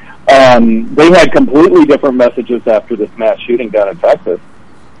president. They had completely different messages after this mass shooting down in Texas.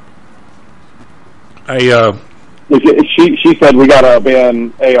 She said we got to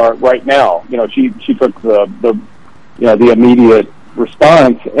ban AR right now. She took the immediate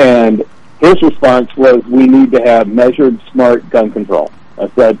response, and his response was we need to have measured, smart gun control.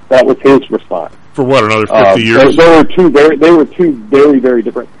 That was his response. For what, another 50 years? They were two very, very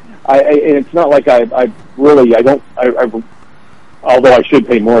different. And it's not like although I should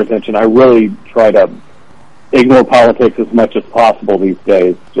pay more attention, I really try to ignore politics as much as possible these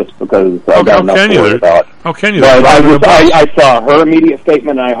days, just because I've got enough to worry about. How can you? But I saw her immediate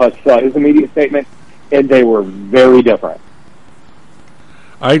statement, and I saw his immediate statement, and they were very different.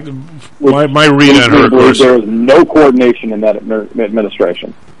 My read on her, of course, there was no coordination in that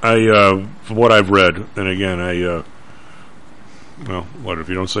administration. From what I've read, and again, well, what if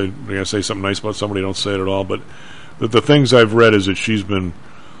you don't say? You're gonna say something nice about somebody, don't say it at all. But the things I've read is that she's been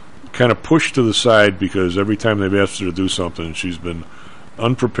kind of pushed to the side because every time they've asked her to do something, she's been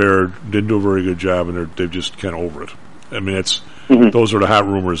unprepared, didn't do a very good job, and they've just kind of over it. I mean, those are the hot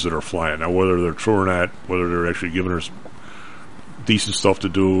rumors that are flying now. Whether they're true or not, whether they're actually giving her decent stuff to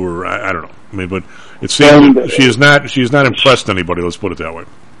do, or I don't know. I mean, but it seems she has not impressed anybody. Let's put it that way.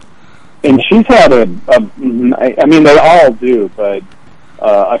 And she's had I mean, they all do, but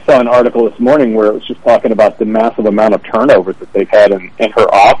I saw an article this morning where it was just talking about the massive amount of turnovers that they've had in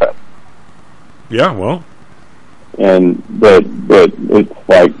her office. Yeah, well. But it's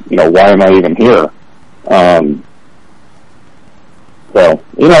like, why am I even here? So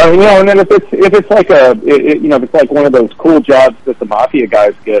and then if it's like if it's like one of those cool jobs that the mafia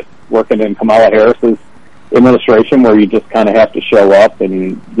guys get working in Kamala Harris's administration, where you just kind of have to show up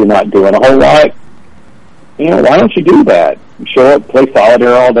and you're not doing a whole lot. Why don't you do that? Show up, play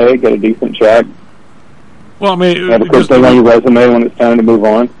solitaire all day, get a decent check. Well, I mean, have a good thing on your resume when it's time to move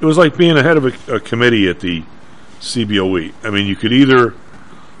on. It was like being head of a committee at the CBOE. I mean, you could either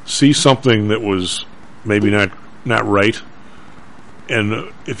see something that was maybe not right,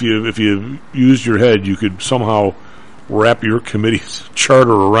 and if you used your head, you could somehow wrap your committee's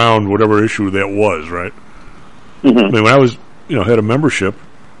charter around whatever issue that was, right? Mm-hmm. I mean, when I was head of membership,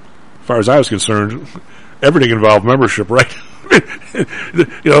 as far as I was concerned, everything involved membership, right?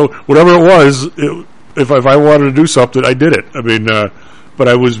 Whatever it was, if I wanted to do something, I did it. I mean, but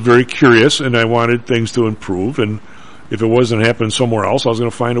I was very curious, and I wanted things to improve, and if it wasn't happening somewhere else, I was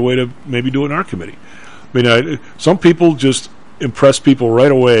going to find a way to maybe do it in our committee. I mean, some people just impress people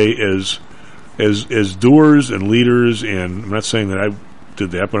right away as doers and leaders, and I'm not saying that I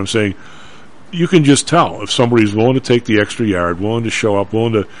did that, but I'm saying you can just tell if somebody's willing to take the extra yard, willing to show up,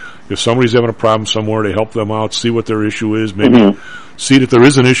 if somebody's having a problem somewhere, to help them out, see what their issue is, maybe see that there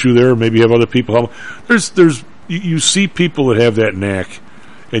is an issue there, maybe have other people help. You see people that have that knack,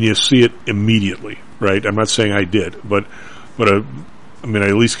 and you see it immediately, right? I'm not saying I did, but I mean, I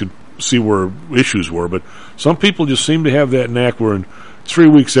at least could see where issues were, but some people just seem to have that knack where in 3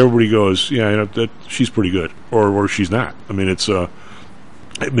 weeks everybody goes, yeah, that she's pretty good, or she's not. I mean, it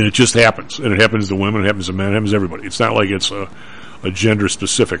just happens, and it happens to women, it happens to men, it happens to everybody. It's not like it's a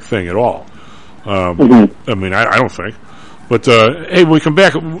gender-specific thing at all. I mean, I don't think. But, hey, when we come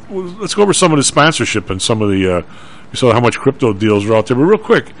back, let's go over some of the sponsorship and some of the, you saw how much crypto deals are out there. But real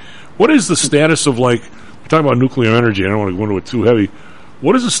quick, what is the status of, we're talking about nuclear energy, I don't want to go into it too heavy.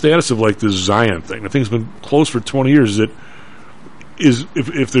 What is the status of, this Zion thing? The thing's been closed for 20 years.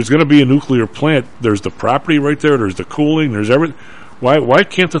 If there's going to be a nuclear plant, there's the property right there, there's the cooling, there's everything. Why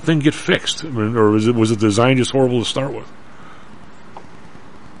can't the thing get fixed? I mean, or was the design just horrible to start with?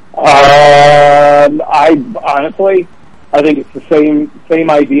 I think it's the same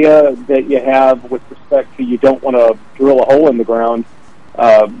idea that you have with respect to you don't want to drill a hole in the ground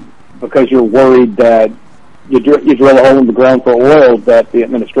because you're worried that you drill a hole in the ground for oil, that the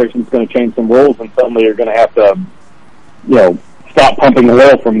administration is going to change some rules and suddenly you're going to have to stop pumping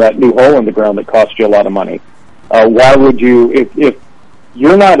oil from that new hole in the ground that cost you a lot of money. Why would you, if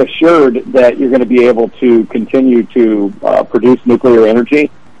you're not assured that you're going to be able to continue to produce nuclear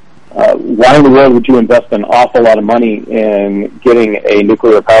energy, why in the world would you invest an awful lot of money in getting a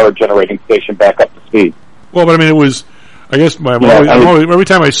nuclear power generating station back up to speed? Well, but I mean, it was, I guess, every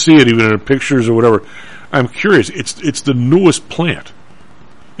time I see it, even in pictures or whatever, I'm curious. It's the newest plant.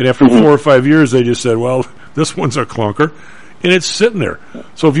 And after 4 or 5 years, they just said, well, this one's a clunker. And it's sitting there.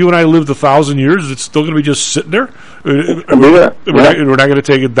 So if you and I lived 1,000 years, it's still going to be just sitting there? We're not going to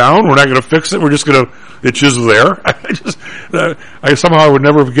take it down? We're not going to fix it? We're just going to, it's just there? I somehow would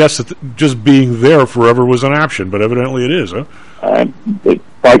never have guessed that just being there forever was an option, but evidently it is, huh? It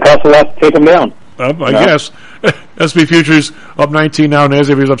probably costs a lot to take them down. I guess. S&P futures up 19 now. NASDAQ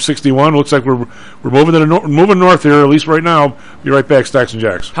futures up 61. Looks like we're moving to moving north here, at least right now. Be right back, Stocks and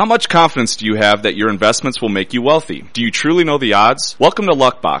Jocks. How much confidence do you have that your investments will make you wealthy? Do you truly know the odds? Welcome to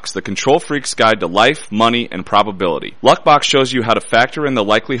Luckbox, the control freak's guide to life, money, and probability. Luckbox shows you how to factor in the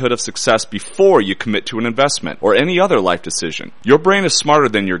likelihood of success before you commit to an investment or any other life decision. Your brain is smarter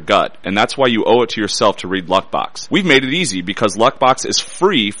than your gut, and that's why you owe it to yourself to read Luckbox. We've made it easy because Luckbox is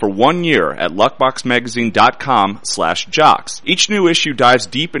free for 1 year at luckboxmagazine.com/jocks. Each new issue dives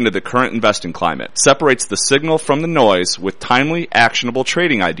deep into the current investing climate, separates the signal from the noise with timely, actionable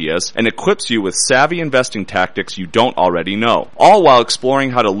trading ideas, and equips you with savvy investing tactics you don't already know, all while exploring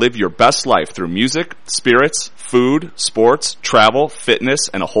how to live your best life through music, spirits, food, sports, travel, fitness,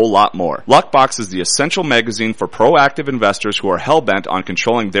 and a whole lot more. Luckbox is the essential magazine for proactive investors who are hell-bent on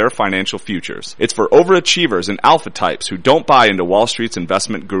controlling their financial futures. It's for overachievers and alpha types who don't buy into Wall Street's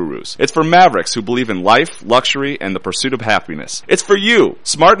investment gurus. It's for mavericks who believe in life, luxury, and the pursuit of happiness. It's for you.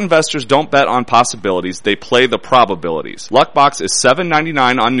 Smart investors don't bet on possibilities, they play the probabilities. Luckbox is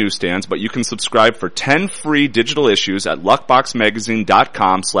 $7.99 on newsstands, but you can subscribe for 10 free digital issues at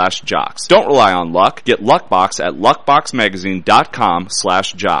luckboxmagazine.com/jocks. Don't rely on luck. Get Luckbox at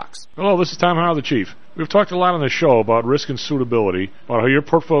luckboxmagazine.com/jocks. Hello, this is Tom Howell, the Chief. We've talked a lot on the show about risk and suitability, about how your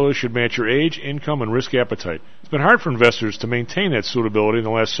portfolio should match your age, income, and risk appetite. It's been hard for investors to maintain that suitability in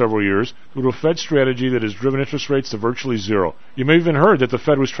the last several years due to a Fed strategy that has driven interest rates to virtually zero. You may have even heard that the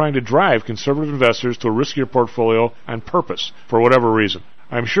Fed was trying to drive conservative investors to a riskier portfolio on purpose, for whatever reason.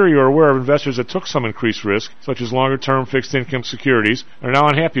 I'm sure you're aware of investors that took some increased risk, such as longer-term fixed income securities, and are now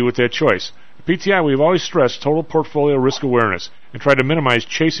unhappy with that choice. At PTI, we've always stressed total portfolio risk awareness and tried to minimize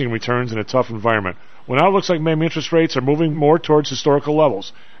chasing returns in a tough environment. Well, now it looks like maybe interest rates are moving more towards historical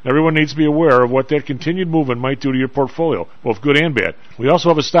levels. Everyone needs to be aware of what that continued movement might do to your portfolio, both good and bad. We also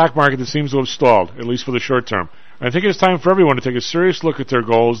have a stock market that seems to have stalled, at least for the short term. I think it's time for everyone to take a serious look at their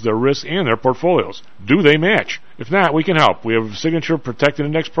goals, their risks, and their portfolios. Do they match? If not, we can help. We have a Signature Protected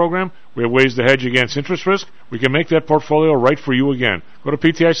Index program. We have ways to hedge against interest risk. We can make that portfolio right for you again. Go to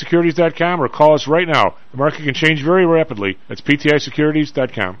PTIsecurities.com or call us right now. The market can change very rapidly. That's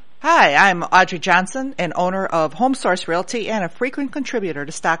PTIsecurities.com. Hi, I'm Audrey Johnson, an owner of Home Source Realty and a frequent contributor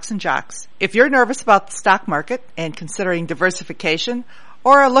to Stocks and Jocks. If you're nervous about the stock market and considering diversification,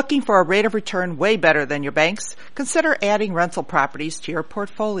 or are looking for a rate of return way better than your banks, consider adding rental properties to your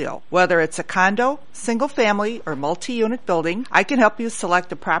portfolio. Whether it's a condo, single family, or multi-unit building, I can help you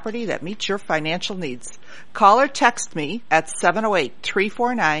select a property that meets your financial needs. Call or text me at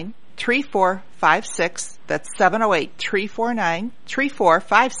 708-349-3456. That's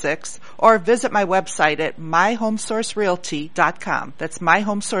 708-349-3456. Or visit my website at myhomesourcerealty.com. That's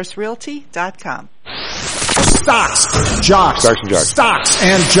myhomesourcerealty.com. Stocks, jocks, Stocks and Jocks. Stocks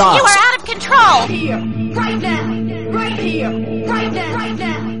and jocks. You are out of control. Here, right now, right here, right now, right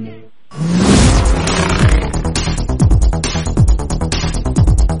now.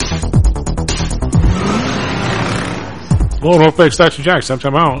 Hello, welcome back, Stocks and Jocks. I'm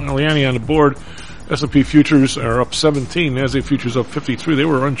Tom Howell. Eliani on the board. S&P futures are up 17. NASDAQ futures up 53. They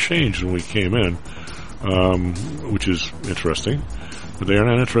were unchanged when we came in, which is interesting. But they are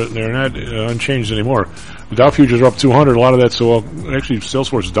not unchanged anymore. The Dow futures are up 200. A lot of that, actually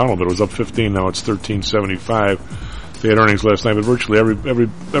Salesforce is down a little bit. It was up 15. Now it's 1375. They had earnings last night, but virtually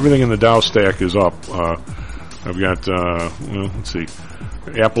everything in the Dow stack is up. I've got let's see,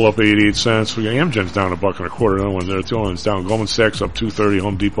 Apple up 88 cents. We got Amgen's down $1.25. Another one there. The other one's down. Goldman Sachs up 230.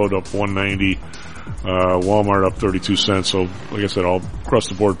 Home Depot up 190. Walmart up 32 cents. So, like I said, all across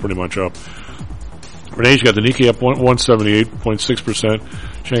the board, pretty much up. In Asia, got the Nikkei up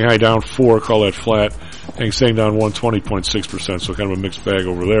 178.6%. Shanghai down 4, call that flat. Hang Seng down 120.6%, so kind of a mixed bag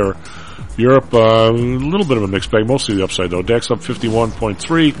over there. Europe, a little bit of a mixed bag, mostly the upside though. DAX up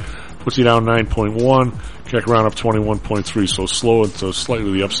 51.3, FTSE down 9.1, CAC around up 21.3, so slow to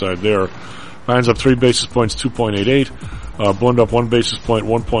slightly the upside there. Bonds up 3 basis points, 2.88. Bund up 1 basis point,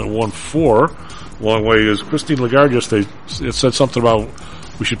 1.14. Long way is Christine Lagarde yesterday said something about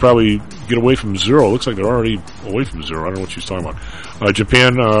we should probably get away from zero. It looks like they're already away from zero. I don't know what she's talking about.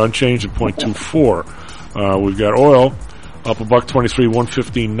 Japan unchanged at 0.24. We've got oil up $1.23,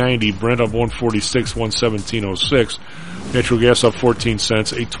 115.90. Brent up 146, 117.06. Natural gas up 14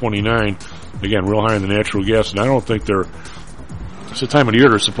 cents, 8.29. Again, real high in the natural gas, and I don't think it's the time of the year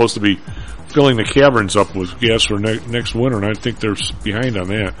they're supposed to be filling the caverns up with gas for next winter, and I think they're behind on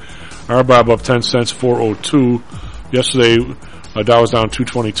that. RBOB up 10 cents, 4.02. Yesterday, Dow was down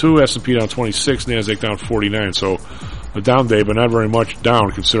 222, S&P down 26, NASDAQ down 49. So a down day, but not very much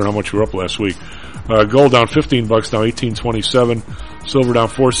down considering how much we were up last week. Gold down $15, now 18.27. Silver down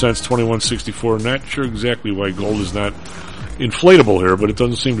 4 cents, 21.64. Not sure exactly why gold is not inflatable here, but it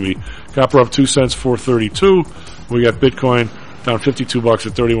doesn't seem to be. Copper up 2 cents, 4.32. We got Bitcoin down $52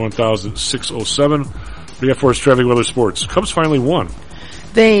 at 31,607. We got for us traffic, weather, sports. Cubs finally won.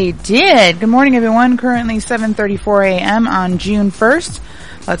 They did. Good morning, everyone. Currently 7:34 a.m. on June 1st.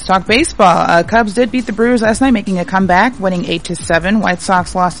 Let's talk baseball. Cubs did beat the Brewers last night, making a comeback, winning 8-7. White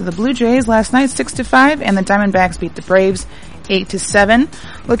Sox lost to the Blue Jays last night, 6-5, and the Diamondbacks beat the Braves 8-7.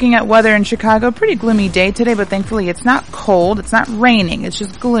 Looking at weather in Chicago, pretty gloomy day today, but thankfully it's not cold, it's not raining, it's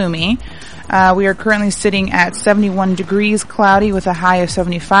just gloomy. We are currently sitting at 71 degrees, cloudy with a high of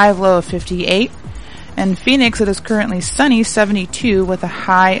 75, low of 58. In Phoenix, it is currently sunny, 72, with a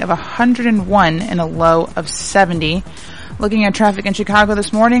high of 101 and a low of 70. Looking at traffic in Chicago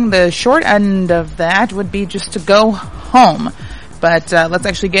this morning, the short end of that would be just to go home. But let's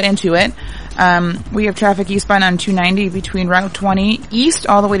actually get into it. We have traffic eastbound on 290 between Route 20 east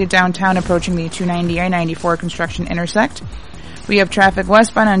all the way to downtown, approaching the 290 I-94 construction intersect. We have traffic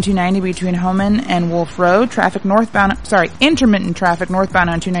westbound on 290 between Homan and Wolf Road. Intermittent traffic northbound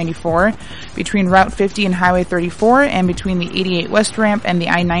on 294 between Route 50 and Highway 34 and between the 88 West ramp and the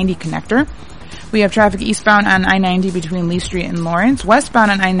I-90 connector. We have traffic eastbound on I-90 between Lee Street and Lawrence.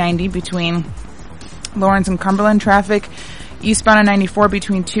 Westbound on I-90 between Lawrence and Cumberland. Traffic eastbound on 94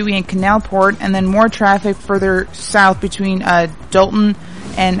 between Toohey and Canalport. And then more traffic further south between Dalton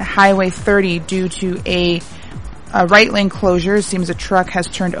and Highway 30 due to a right lane closure. It seems a truck has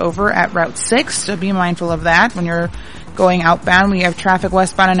turned over at Route 6, so be mindful of that when you're going outbound. We have traffic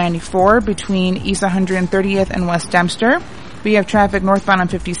westbound on 94 between East 130th and West Dempster. We have traffic northbound on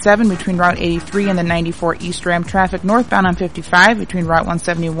 57 between Route 83 and the 94 East ramp. Traffic northbound on 55 between Route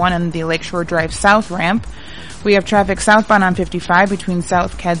 171 and the Lakeshore Drive South ramp. We have traffic southbound on 55 between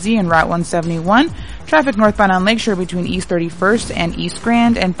South Kedzie and Route 171. Traffic northbound on Lakeshore between East 31st and East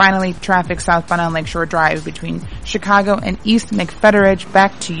Grand. And finally, traffic southbound on Lakeshore Drive between Chicago and East McFetteridge.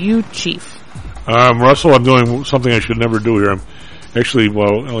 Back to you, Chief. Russell, I'm doing something I should never do here. Actually,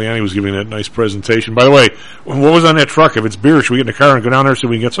 Eliani was giving that nice presentation. By the way, what was on that truck? If it's beer, should we get in the car and go down there so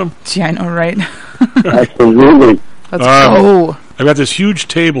we can get some? Yeah, I know, right? Absolutely. Let's go. I've got this huge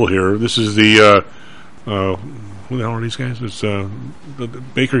table here. This is the, who the hell are these guys? It's the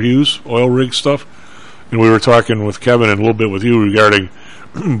Baker Hughes oil rig stuff. And we were talking with Kevin and a little bit with you regarding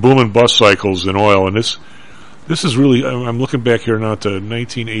boom and bust cycles in oil. And this is really, I'm looking back here now to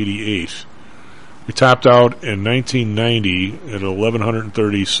 1988. We topped out in 1990 at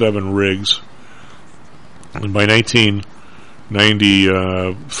 1,137 rigs. And by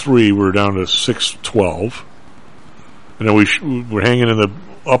 1993, we were down to 612. And then we're hanging in the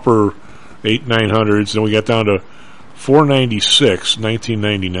upper 900s. Then we got down to 496,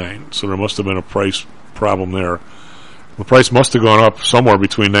 1999. So there must have been a price problem there. The price must have gone up somewhere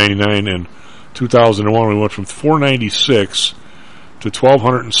between 99 and 2001. We went from 496 to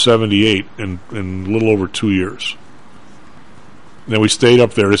 1,278 in a little over 2 years. Then we stayed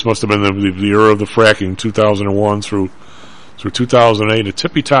up there. This must have been the era of the fracking, 2001 through 2008. A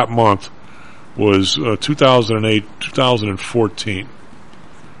tippy top month was 2008, 2014.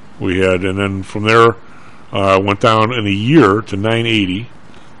 We had, and then from there went down in a year to 980,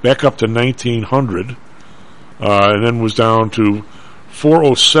 back up to 1900, and then was down to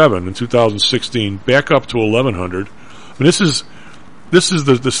 407 in 2016, back up to 1100. And this has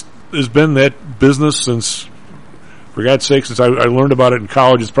been that business since, for God's sake, since I learned about it in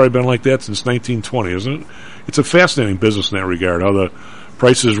college. It's probably been like that since 1920, isn't it? It's a fascinating business in that regard, how the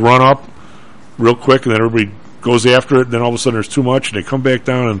prices run up real quick and then everybody goes after it, and then all of a sudden there's too much and they come back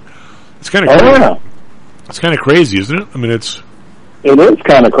down, and it's kind of crazy. Yeah. It's kind of crazy, isn't it? I mean, it is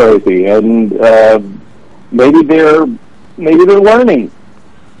kind of crazy, and maybe they're learning.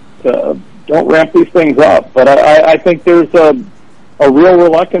 Don't ramp these things up, but I think there's a real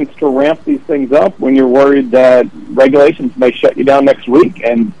reluctance to ramp these things up when you're worried that regulations may shut you down next week,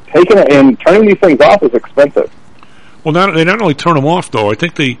 and turning these things off is expensive. Well, they not only turn them off, though. I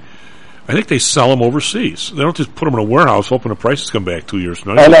think they sell them overseas. They don't just put them in a warehouse hoping the prices come back 2 years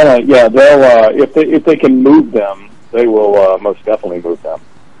from now. No. Yeah, they'll if they can move them, they will most definitely move them.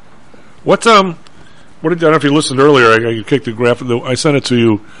 I don't know if you listened earlier. I kicked the graph. I sent it to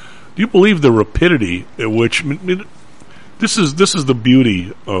you. Do you believe the rapidity at which? This is the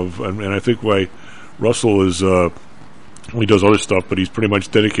beauty of, and I think why Russell is. He does other stuff, but he's pretty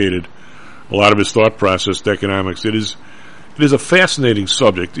much dedicated a lot of his thought process to economics. It is a fascinating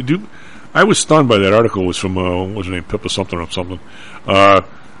subject. I was stunned by that article. It was from what's her name, Pippa something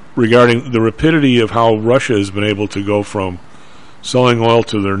regarding the rapidity of how Russia has been able to go from selling oil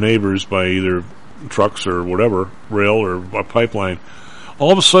to their neighbors by either trucks or whatever, rail or a pipeline.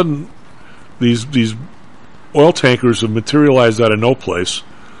 All of a sudden, these oil tankers have materialized out of no place,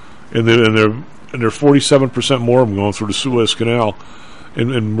 and they're 47% more of them going through the Suez Canal,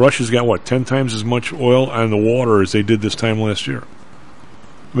 and Russia's got 10 times as much oil on the water as they did this time last year.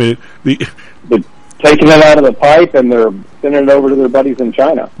 I mean, they're taking it out of the pipe and they're sending it over to their buddies in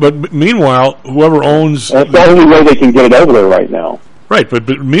China. But meanwhile, whoever owns that's the only way they can get it over there right now. Right, but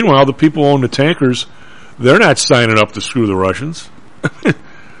meanwhile, the people who own the tankers, they're not signing up to screw the Russians.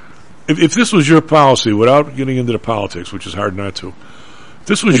 If this was your policy, without getting into the politics, which is hard not to, if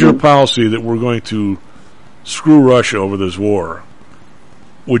this was your policy that we're going to screw Russia over this war,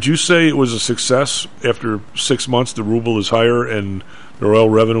 would you say it was a success after 6 months the ruble is higher and their oil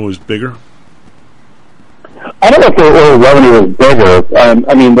revenue is bigger? I don't know if their oil revenue is bigger.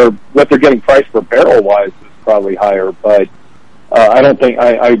 I mean, what they're getting priced per barrel wise is probably higher, but I don't think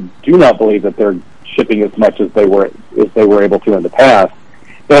I do not believe that they're shipping as much as they were able to in the past.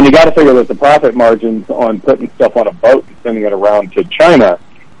 And you got to figure that the profit margins on putting stuff on a boat and sending it around to China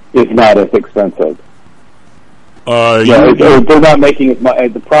is not as expensive. They're not making as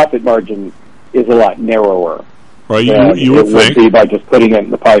much. The profit margin is a lot narrower. Right, you would think be by just putting it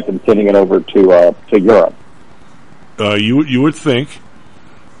in the pipe and sending it over to Europe. You would think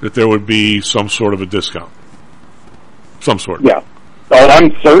that there would be some sort of a discount, some sort. Yeah,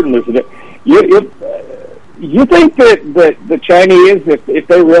 I'm certain there's a. You think that the Chinese, if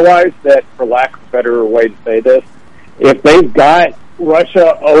they realize that, for lack of a better way to say this, if they've got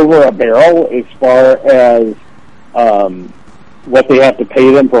Russia over a barrel as far as what they have to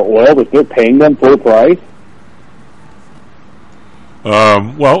pay them for oil, that they're paying them full price?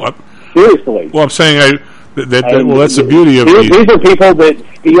 Seriously. Well, I'm saying that's the beauty of these are people that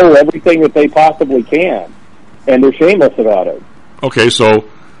steal everything that they possibly can, and they're shameless about it. Okay, so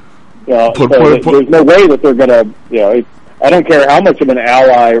there's no way that they're going to, I don't care how much of an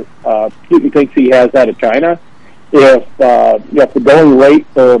ally Putin thinks he has out of China. If the going rate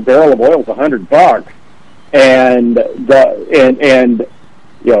for a barrel of oil is $100, and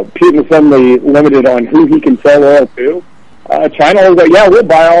Putin's suddenly limited on who he can sell oil to, China will go, yeah, we'll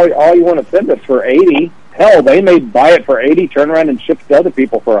buy all you want to send us for $80. Hell, they may buy it for $80, turn around and ship it to other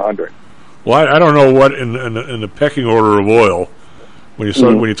people for $100. Well, I don't know what in the pecking order of oil. When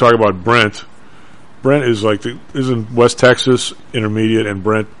you talk about Brent is isn't West Texas Intermediate and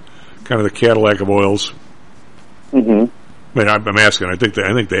Brent kind of the Cadillac of oils? Mm-hmm. I mean, I'm asking. I think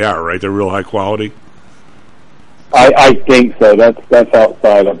they are, right. They're real high quality. I think so. That's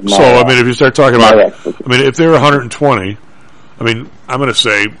outside of my. So I mean, if you start talking about, I mean, if they're 120, I mean, I'm going to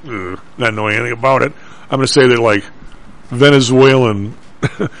say, not knowing anything about it, I'm going to say that like Venezuelan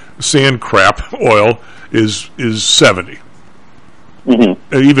sand crap oil is 70.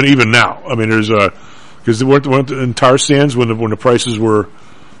 Mm-hmm. Even now, I mean, there's because they went in tar sands when the prices were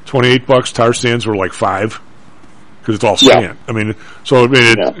 $28, tar sands were like $5 because it's all sand. Yeah. I mean, so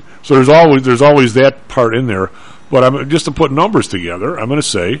so there's always that part in there. But I'm just to put numbers together. I'm going to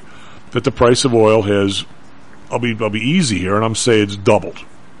say that the price of oil has. I'll be easy here, and I'm saying it's doubled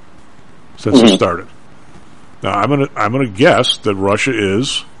since it started. Now I'm gonna guess that Russia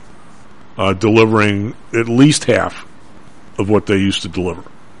is delivering at least half of what they used to deliver.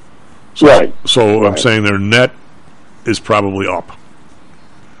 So, right. So I'm saying their net is probably up.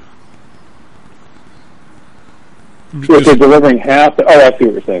 If they're delivering half, I see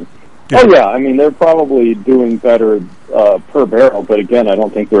what you're saying. Yeah. Oh yeah, I mean they're probably doing better per barrel, but again, I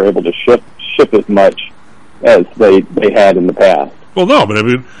don't think they're able to ship as much as they had in the past. Well, no, but I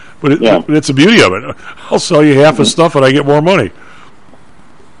mean, it's the beauty of it. I'll sell you half the stuff and I get more money.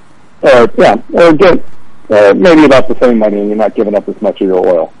 Or get maybe about the same money, and you're not giving up as much of your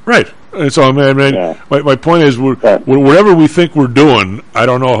oil. Right. And so, I mean, my point is, whatever we think we're doing, I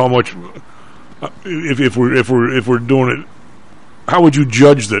don't know how much. If we're doing it, how would you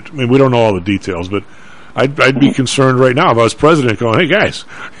judge that? I mean, we don't know all the details, but I'd be concerned right now if I was president, going, "Hey guys,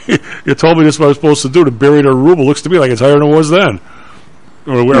 you told me this is what I was supposed to do to bury the ruble. Looks to me like it's higher than it was then.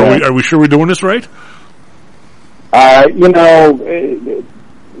 Are we sure we're doing this right?" We're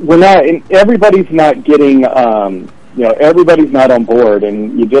not. Everybody's not getting. Everybody's not on board,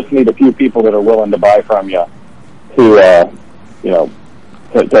 and you just need a few people that are willing to buy from you to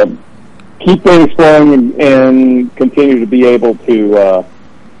keep things flowing and continue to be able to,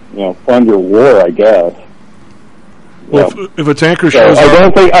 fund your war, I guess. Well, if a tanker shows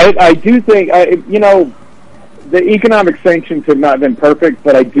up... I do think, the economic sanctions have not been perfect,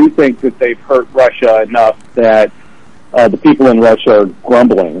 but I do think that they've hurt Russia enough that the people in Russia are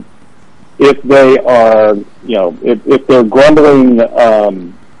grumbling. If they are, if they're grumbling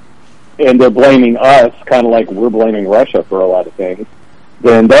and they're blaming us, kind of like we're blaming Russia for a lot of things,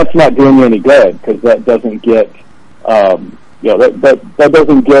 then that's not doing you any good, because that doesn't get, that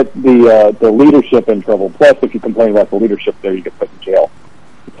doesn't get the leadership in trouble. Plus, if you complain about the leadership there, you get put in jail.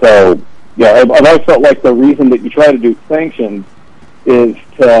 So, I've always felt like the reason that you try to do sanctions is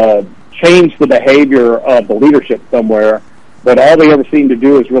to change the behavior of the leadership somewhere, but all they ever seem to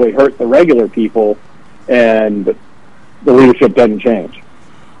do is really hurt the regular people, and the leadership doesn't change.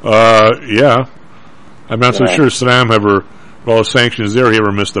 Yeah. I'm not so sure Saddam ever, with all the sanctions there, he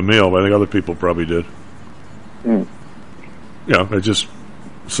ever missed a meal, but I think other people probably did. Yeah, I'm just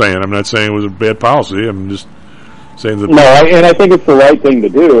saying. I'm not saying it was a bad policy. I'm just saying that... No, and I think it's the right thing to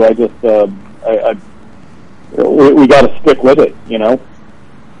do. I just, we got to stick with it,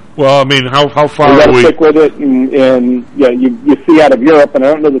 Well, I mean, how far we are got to we... stick with it, and you see out of Europe, and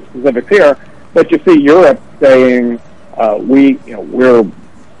I don't know the specifics here, but you see Europe saying we're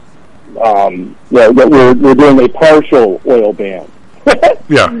doing a partial oil ban.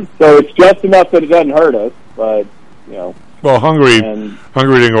 Yeah. So it's just enough that it doesn't hurt us, but Well, Hungary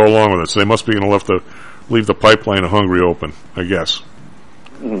didn't go along with it, so they must be going to leave the pipeline of Hungary open, I guess.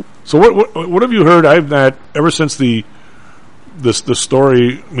 Mm-hmm. So what have you heard? I've not ever since the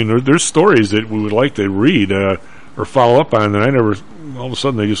story. I mean, there's stories that we would like to read or follow up on, and I never. All of a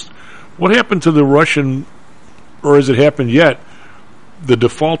sudden, they just. What happened to the Russian, or has it happened yet? The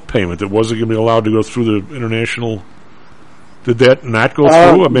default payment that wasn't going to be allowed to go through the international. Did that not go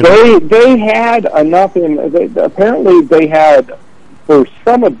through? I mean, they had enough apparently they had, for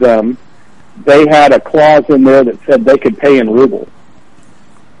some of them, they had a clause in there that said they could pay in rubles.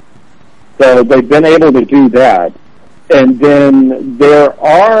 So they've been able to do that. And then there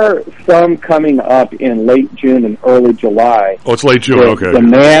are some coming up in late June and early July. Oh, it's late June, okay.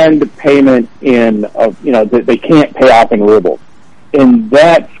 Demand payment that they can't pay off in rubles. And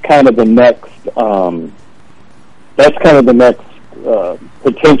that's kind of the next,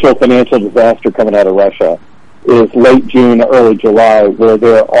 potential financial disaster coming out of Russia is late June, early July, where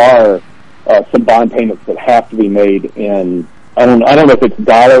there are some bond payments that have to be made in, I don't know if it's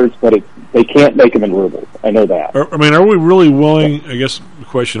dollars, but they can't make them in rubles. I know that. I mean, are we really willing? I guess the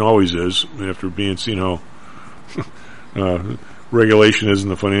question always is, after being, regulation is in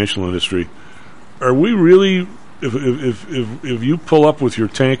the financial industry, are we really? If you pull up with your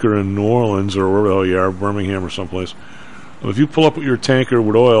tanker in New Orleans or wherever the hell you are, Birmingham or someplace, if you pull up with your tanker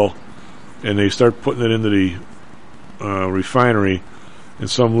with oil and they start putting it into the refinery, and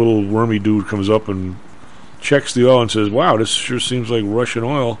some little wormy dude comes up and checks the oil and says, "Wow, this sure seems like Russian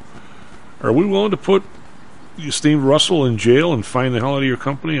oil," are we willing to put Steve Russell in jail and fine the hell out of your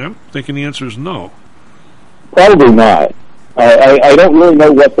company? I'm thinking the answer is no. Probably not. I don't really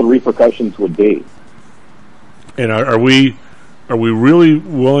know what the repercussions would be. And are we really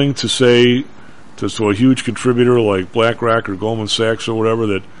willing to say to a huge contributor like BlackRock or Goldman Sachs or whatever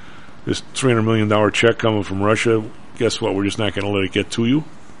that this $300 million check coming from Russia, guess what? We're just not going to let it get to you.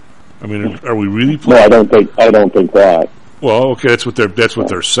 I mean, are we really playing? No, I don't think that. Well, okay, that's what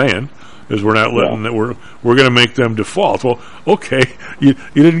they're saying. Is we're not letting that we're going to make them default. Well, okay, you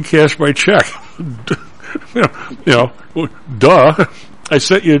didn't cash my check. Duh. I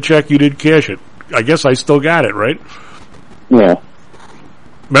sent you a check, you didn't cash it. I guess I still got it, right? Yeah.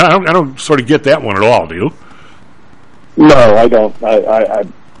 But I don't sort of get that one at all, do you? No, I don't. I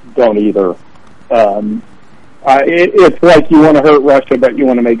don't either. It's like you want to hurt Russia, but you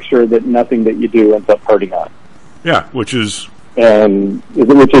want to make sure that nothing that you do ends up hurting us. Yeah, which is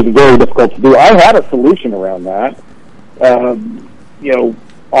very difficult to do. I had a solution around that.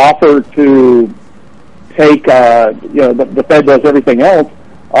 Offer to take, the Fed does everything else,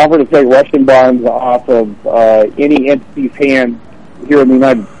 offer to take Russian bonds off of any entity's hands here in the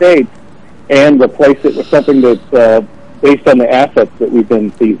United States and replace it with something that's based on the assets that we've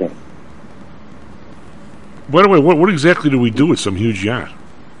been seizing. By the way, what exactly do we do with some huge yacht?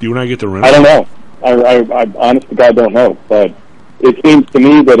 Do you and I get to rent? I don't know. I honest to God don't know, but it seems to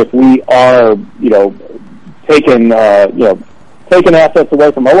me that if we are, taking assets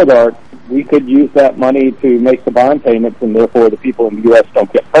away from oligarchs, we could use that money to make the bond payments, and therefore the people in the U.S.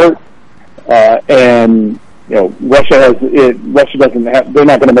 don't get hurt. Russia doesn't have. They're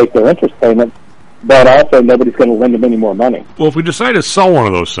not going to make their interest payments, but also nobody's going to lend them any more money. Well, if we decide to sell one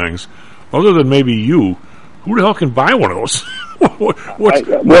of those things, other than maybe you, who the hell can buy one of those?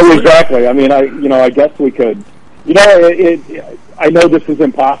 Exactly. I mean, I guess we could. I know this is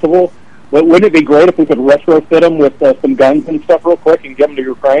impossible, but wouldn't it be great if we could retrofit them with some guns and stuff real quick and give them to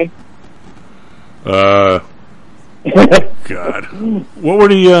Ukraine? God. What were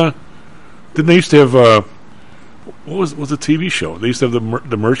the? Didn't they used to have? what was the TV show? They used to have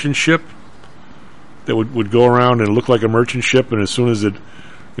the merchant ship that would go around and look like a merchant ship, and as soon as it,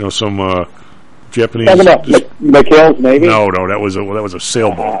 some Japanese. Talking about McHale's Navy? No, that was a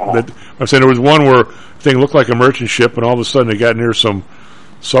sailboat. I'm saying there was one where the thing looked like a merchant ship, and all of a sudden it got near some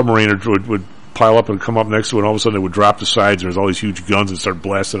submarine, it would pile up and come up next to it, and all of a sudden it would drop the sides, and there's all these huge guns and start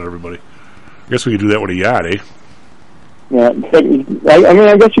blasting at everybody. I guess we could do that with a yacht, eh? Yeah,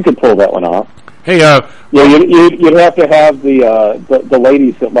 I guess you could pull that one off. Hey, you'd have to have the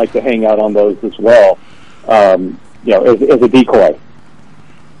ladies that like to hang out on those as well, as a decoy.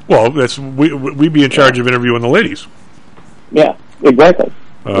 Well, we'd be in charge of interviewing the ladies. Yeah, exactly.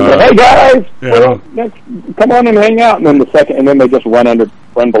 Hey guys, come on and hang out, and then they just run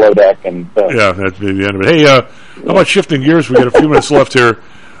below deck, and yeah, that'd be the end of it. Hey, how about shifting gears? We got a few minutes left here.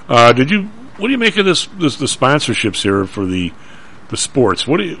 What do you make of the sponsorships here for the sports?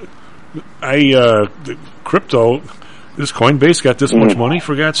 The crypto, this Coinbase got this much money,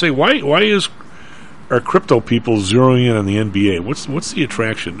 for God's sake. Why are crypto people zeroing in on the NBA? What's the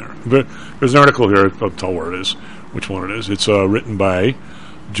attraction there? There's an article here. I'll tell where it is, which one it is. It's written by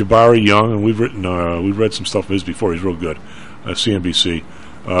Jabari Young, and we've read some stuff of his before. He's real good. CNBC.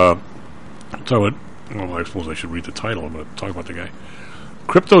 I suppose I should read the title. I'm going to talk about the guy.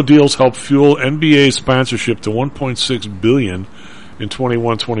 Crypto deals help fuel NBA sponsorship to $1.6 billion in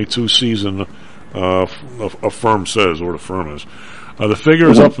 21-22 season. A firm says, or the firm is. The figure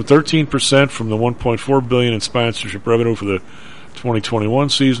is up 13% from the $1.4 billion in sponsorship revenue for the 2021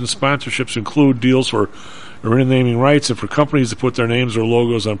 season. Sponsorships include deals for arena naming rights and for companies to put their names or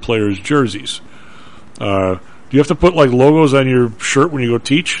logos on players' jerseys. Do you have to put logos on your shirt when you go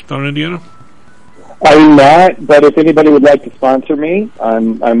teach down in Indiana? I'm not, but if anybody would like to sponsor me,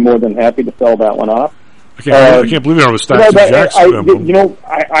 I'm more than happy to sell that one off. I can't believe you don't have a Stocks and Jacks.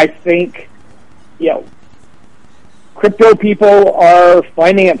 I think, crypto people are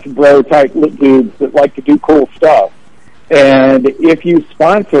finance bro type dudes that like to do cool stuff. And if you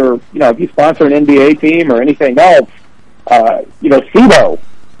sponsor, an NBA team or anything else, SIBO,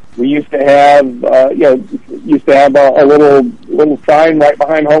 we used to have, a little sign right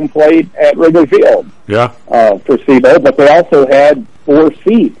behind home plate at Wrigley Field. Yeah. For SIBO, but they also had 4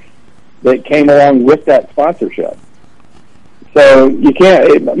 seats that came along with that sponsorship. So you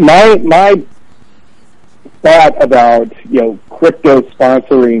can't. My thought about crypto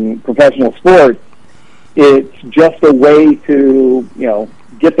sponsoring professional sports, it's just a way to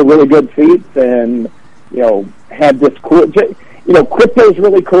get the really good seats and have this cool. Crypto is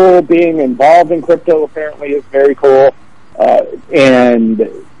really cool. Being involved in crypto apparently is very cool, and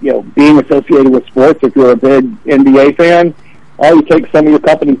being associated with sports. If you're a big NBA fan, you take some of your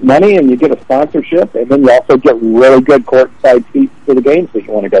company's money and you get a sponsorship, and then you also get really good courtside seats to the games that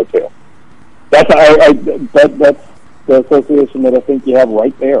you want to go to. That's the association that I think you have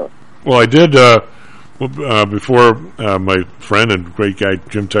right there. Well, I did before my friend and great guy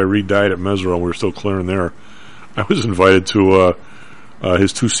Jim Tyree died at Mesero. We were still clearing there. I was invited to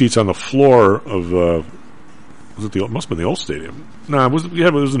his 2 seats on the floor of it must have been the old stadium. No, it was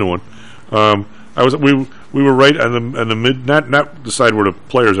a new one. We were right on the mid, not the side where the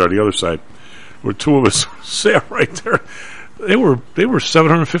players are, the other side, where 2 of us sat right there. They were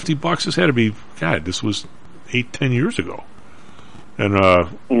 $750. This had to be, God, this was 8-10 years ago, and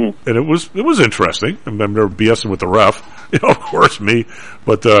it was interesting. I mean, I'm never BSing with the ref, of course me,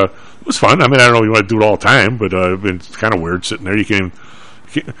 but it was fun. I mean, I don't know if you want to do it all the time, but it's kind of weird sitting there.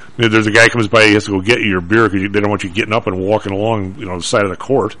 There's a guy comes by, he has to go get you your beer because they don't want you getting up and walking along, the side of the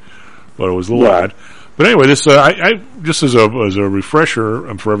court. But it was a little odd. But anyway, this I just as a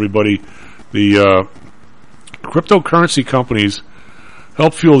refresher for everybody, the cryptocurrency companies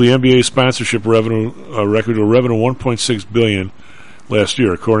helped fuel the NBA sponsorship revenue record to a revenue of $1.6 billion last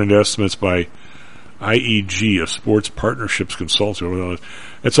year, according to estimates by IEG, a sports partnerships consultant.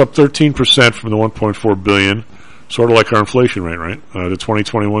 It's up 13% from the $1.4 billion, sort of like our inflation rate, right? The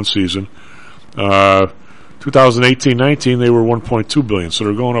 2021 season. 2018-19, they were $1.2 billion, so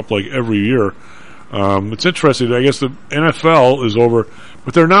they're going up like every year. It's interesting. I guess the NFL is over,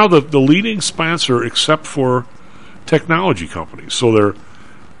 but they're now the leading sponsor except for technology companies. So they're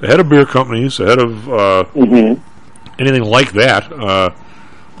ahead of beer companies, ahead of anything like that.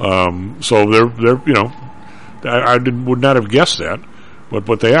 So they're I would not have guessed that,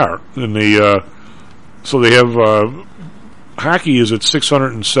 but they are. And so they have hockey is at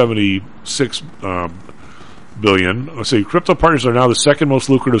 $676 billion. Let's see, crypto partners are now the second most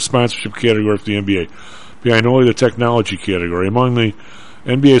lucrative sponsorship category for the NBA, behind only the technology category. Among the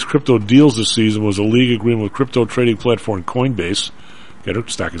NBA's crypto deals this season was a league agreement with crypto trading platform Coinbase Yeah, their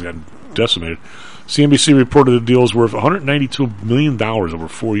stock has gotten decimated. CNBC reported the deal is worth $192 million over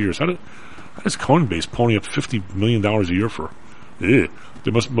 4 years. How does Coinbase pony up $50 million a year for? They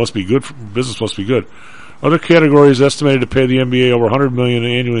must be good. Business must be good. Other categories estimated to pay the NBA over $100 million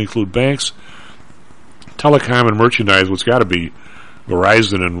annually include banks, telecom, and merchandise, which got to be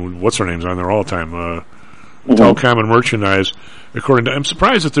Verizon and what's her name's on there all the time. Telecom and merchandise. I'm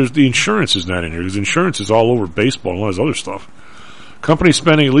surprised that the insurance is not in here because insurance is all over baseball and all this other stuff. Companies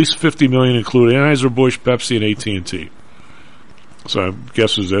spending at least $50 million include Anheuser-Busch, Pepsi, and AT&T. So I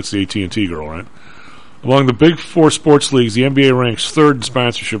guess that's the AT&T girl, right? Among the big four sports leagues, the NBA ranks third in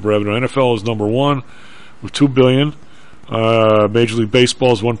sponsorship revenue. NFL is number one with $2 billion. Major League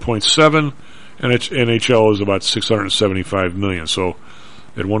Baseball is $1.7, and NHL is about $675 million. So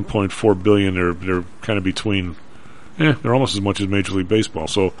at $1.4 billion, they're kind of between. They're almost as much as Major League Baseball.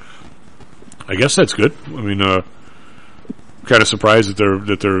 So I guess that's good. I mean, kind of surprised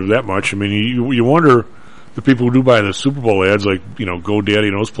that they're that much. I mean, you wonder the people who do buy the Super Bowl ads, like GoDaddy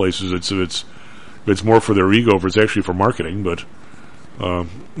and those places. It's more for their ego, if it's actually for marketing. But you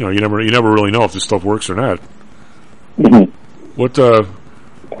never really know if this stuff works or not. Mm-hmm. What? It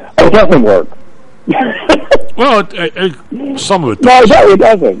doesn't work. Well, some of it does. No, it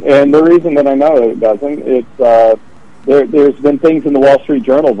doesn't. And the reason that I know that it doesn't, it's there's been things in the Wall Street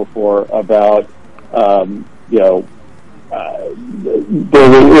Journal before about it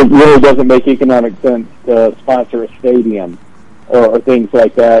really doesn't make economic sense to sponsor a stadium or things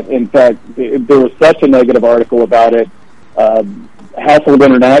like that. In fact, there was such a negative article about it. Household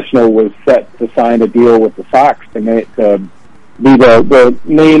International was set to sign a deal with the Sox to be the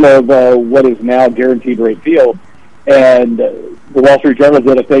name of what is now Guaranteed Rate Field. And the Wall Street Journal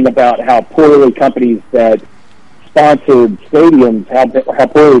did a thing about how poorly companies that sponsored stadiums, how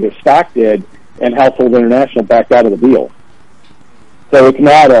poorly their stock did, and Household International backed out of the deal. So it's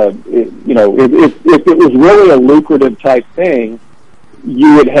not if it was really a lucrative type thing,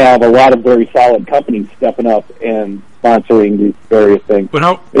 you would have a lot of very solid companies stepping up and sponsoring these various things.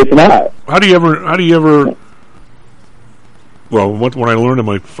 But it's not. How do you ever? Well, when I learned in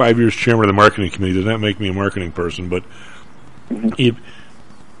my 5 years chairman of the marketing committee, did not make me a marketing person, but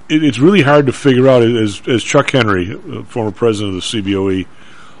it's really hard to figure out. As Chuck Henry, former president of the CBOE,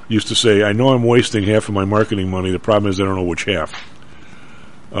 used to say, "I know I'm wasting half of my marketing money. The problem is I don't know which half."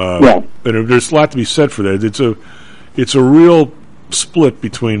 And there's a lot to be said for that. It's a real split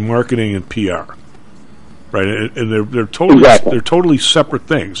between marketing and PR, right? And they're totally separate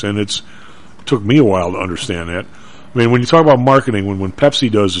things. And it took me a while to understand that. I mean, when you talk about marketing, when Pepsi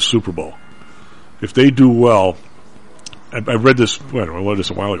does the Super Bowl, if they do well, I read this. I read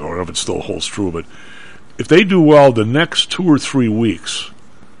this a while ago. I don't know if it still holds true, but if they do well, the next 2 or 3 weeks,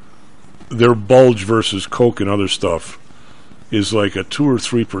 their bulge versus Coke and other stuff is like a 2 or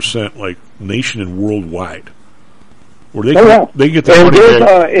 3% like nation and worldwide, where they get the money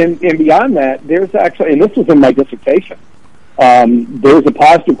back. And beyond that, there's actually, and this was in my dissertation, there's a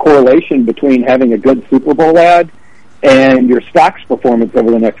positive correlation between having a good Super Bowl ad and your stock's performance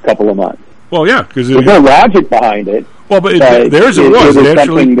over the next couple of months. Well, yeah, because there's no logic behind it. Well, but it's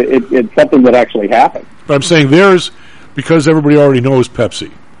something that actually happened. But I'm saying because everybody already knows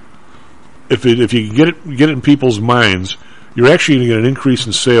Pepsi. If you can get it in people's minds, you're actually going to get an increase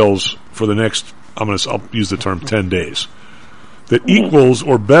in sales for the next, I'll use the term 10 days, that equals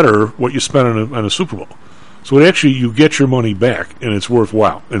or better what you spent on a Super Bowl. So you get your money back, and it's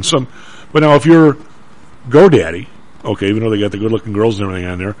worthwhile. But now if you're GoDaddy, okay, even though they got the good-looking girls and everything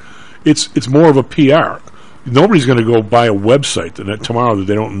on there, it's more of a PR. Nobody's going to go buy a website tomorrow that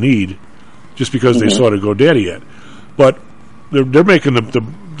they don't need just because they saw the GoDaddy ad. But they're making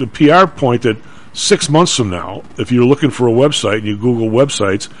the PR point that 6 months from now, if you're looking for a website and you Google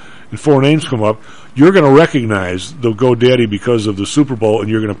websites and 4 names come up, you're going to recognize the GoDaddy because of the Super Bowl, and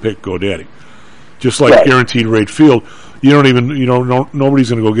you're going to pick GoDaddy. Just like Guaranteed Rate Field, nobody's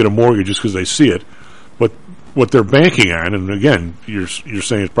going to go get a mortgage just because they see it. But what they're banking on, and again, you're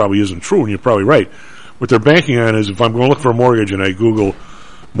saying it probably isn't true, and you're probably right. What they're banking on is if I'm going to look for a mortgage and I Google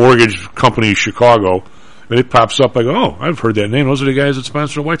mortgage company Chicago, and it pops up, I go, oh, I've heard that name. Those are the guys that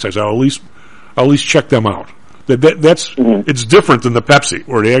sponsor the White Sox. I'll at least check them out. That's it's different than the Pepsi,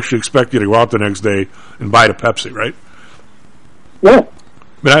 where they actually expect you to go out the next day and buy the Pepsi, right? Yeah.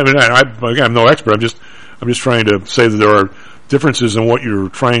 But I'm no expert. I'm just trying to say that there are differences in what you're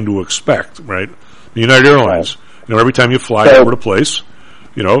trying to expect, right? United Airlines, every time you fly over to place,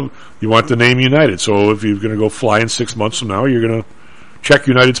 you want the name United. So if you're going to go fly in 6 months from now, you're going to check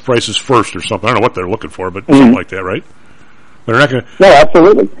United's prices first or something. I don't know what they're looking for, but something like that, right? They're not going to. No,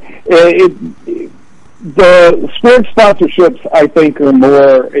 absolutely. The sports sponsorships, I think, are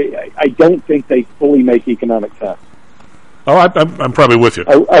more. I don't think they fully make economic sense. Oh, I'm probably with you.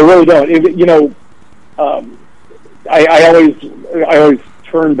 I really don't. I always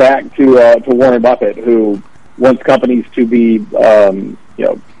turn back to Warren Buffett, who wants companies to be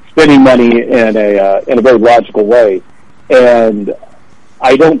spending money in a very logical way, and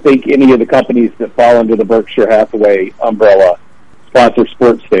I don't think any of the companies that fall under the Berkshire Hathaway umbrella sponsor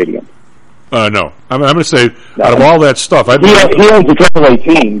sports stadiums. No, I'm going to say out of all that stuff, he owns the AAA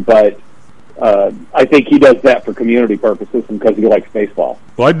team, but I think he does that for community purposes and because he likes baseball.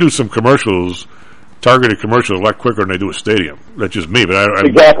 Well, I do some commercials, targeted commercials, a lot quicker than they do a stadium. That's just me, but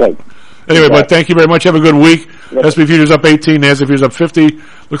exactly. Anyway, but thank you very much. Have a good week. Yep. SP Futures up 18, NASDAQ Futures up 50.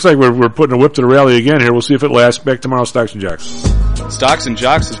 Looks like we're putting a whip to the rally again here. We'll see if it lasts. Back tomorrow, Stocks and Jocks. Stocks and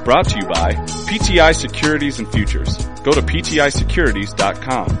Jocks is brought to you by PTI Securities and Futures. Go to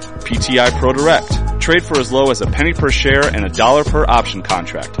PTIsecurities.com. PTI Pro Direct. Trade for as low as a penny per share and $1 per option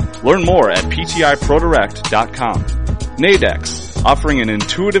contract. Learn more at PTIProDirect.com. Nadex, offering an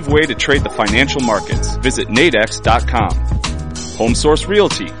intuitive way to trade the financial markets. Visit Nadex.com. Home Source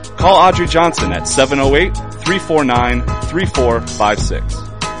Realty. Call Audrey Johnson at 708-349-3456.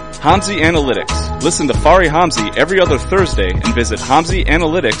 Hamzy Analytics. Listen to Fari Hamzy every other Thursday and visit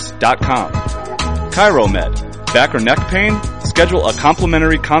HamzyAnalytics.com. ChiroMed. Back or neck pain? Schedule a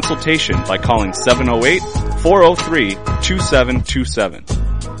complimentary consultation by calling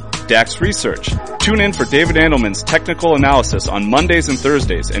 708-403-2727. DAX Research. Tune in for David Andelman's technical analysis on Mondays and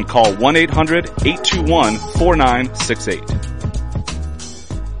Thursdays and call 1-800-821-4968.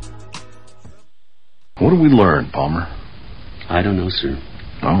 What did we learn, Palmer? I don't know, sir.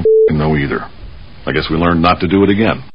 I don't know either. I guess we learned not to do it again.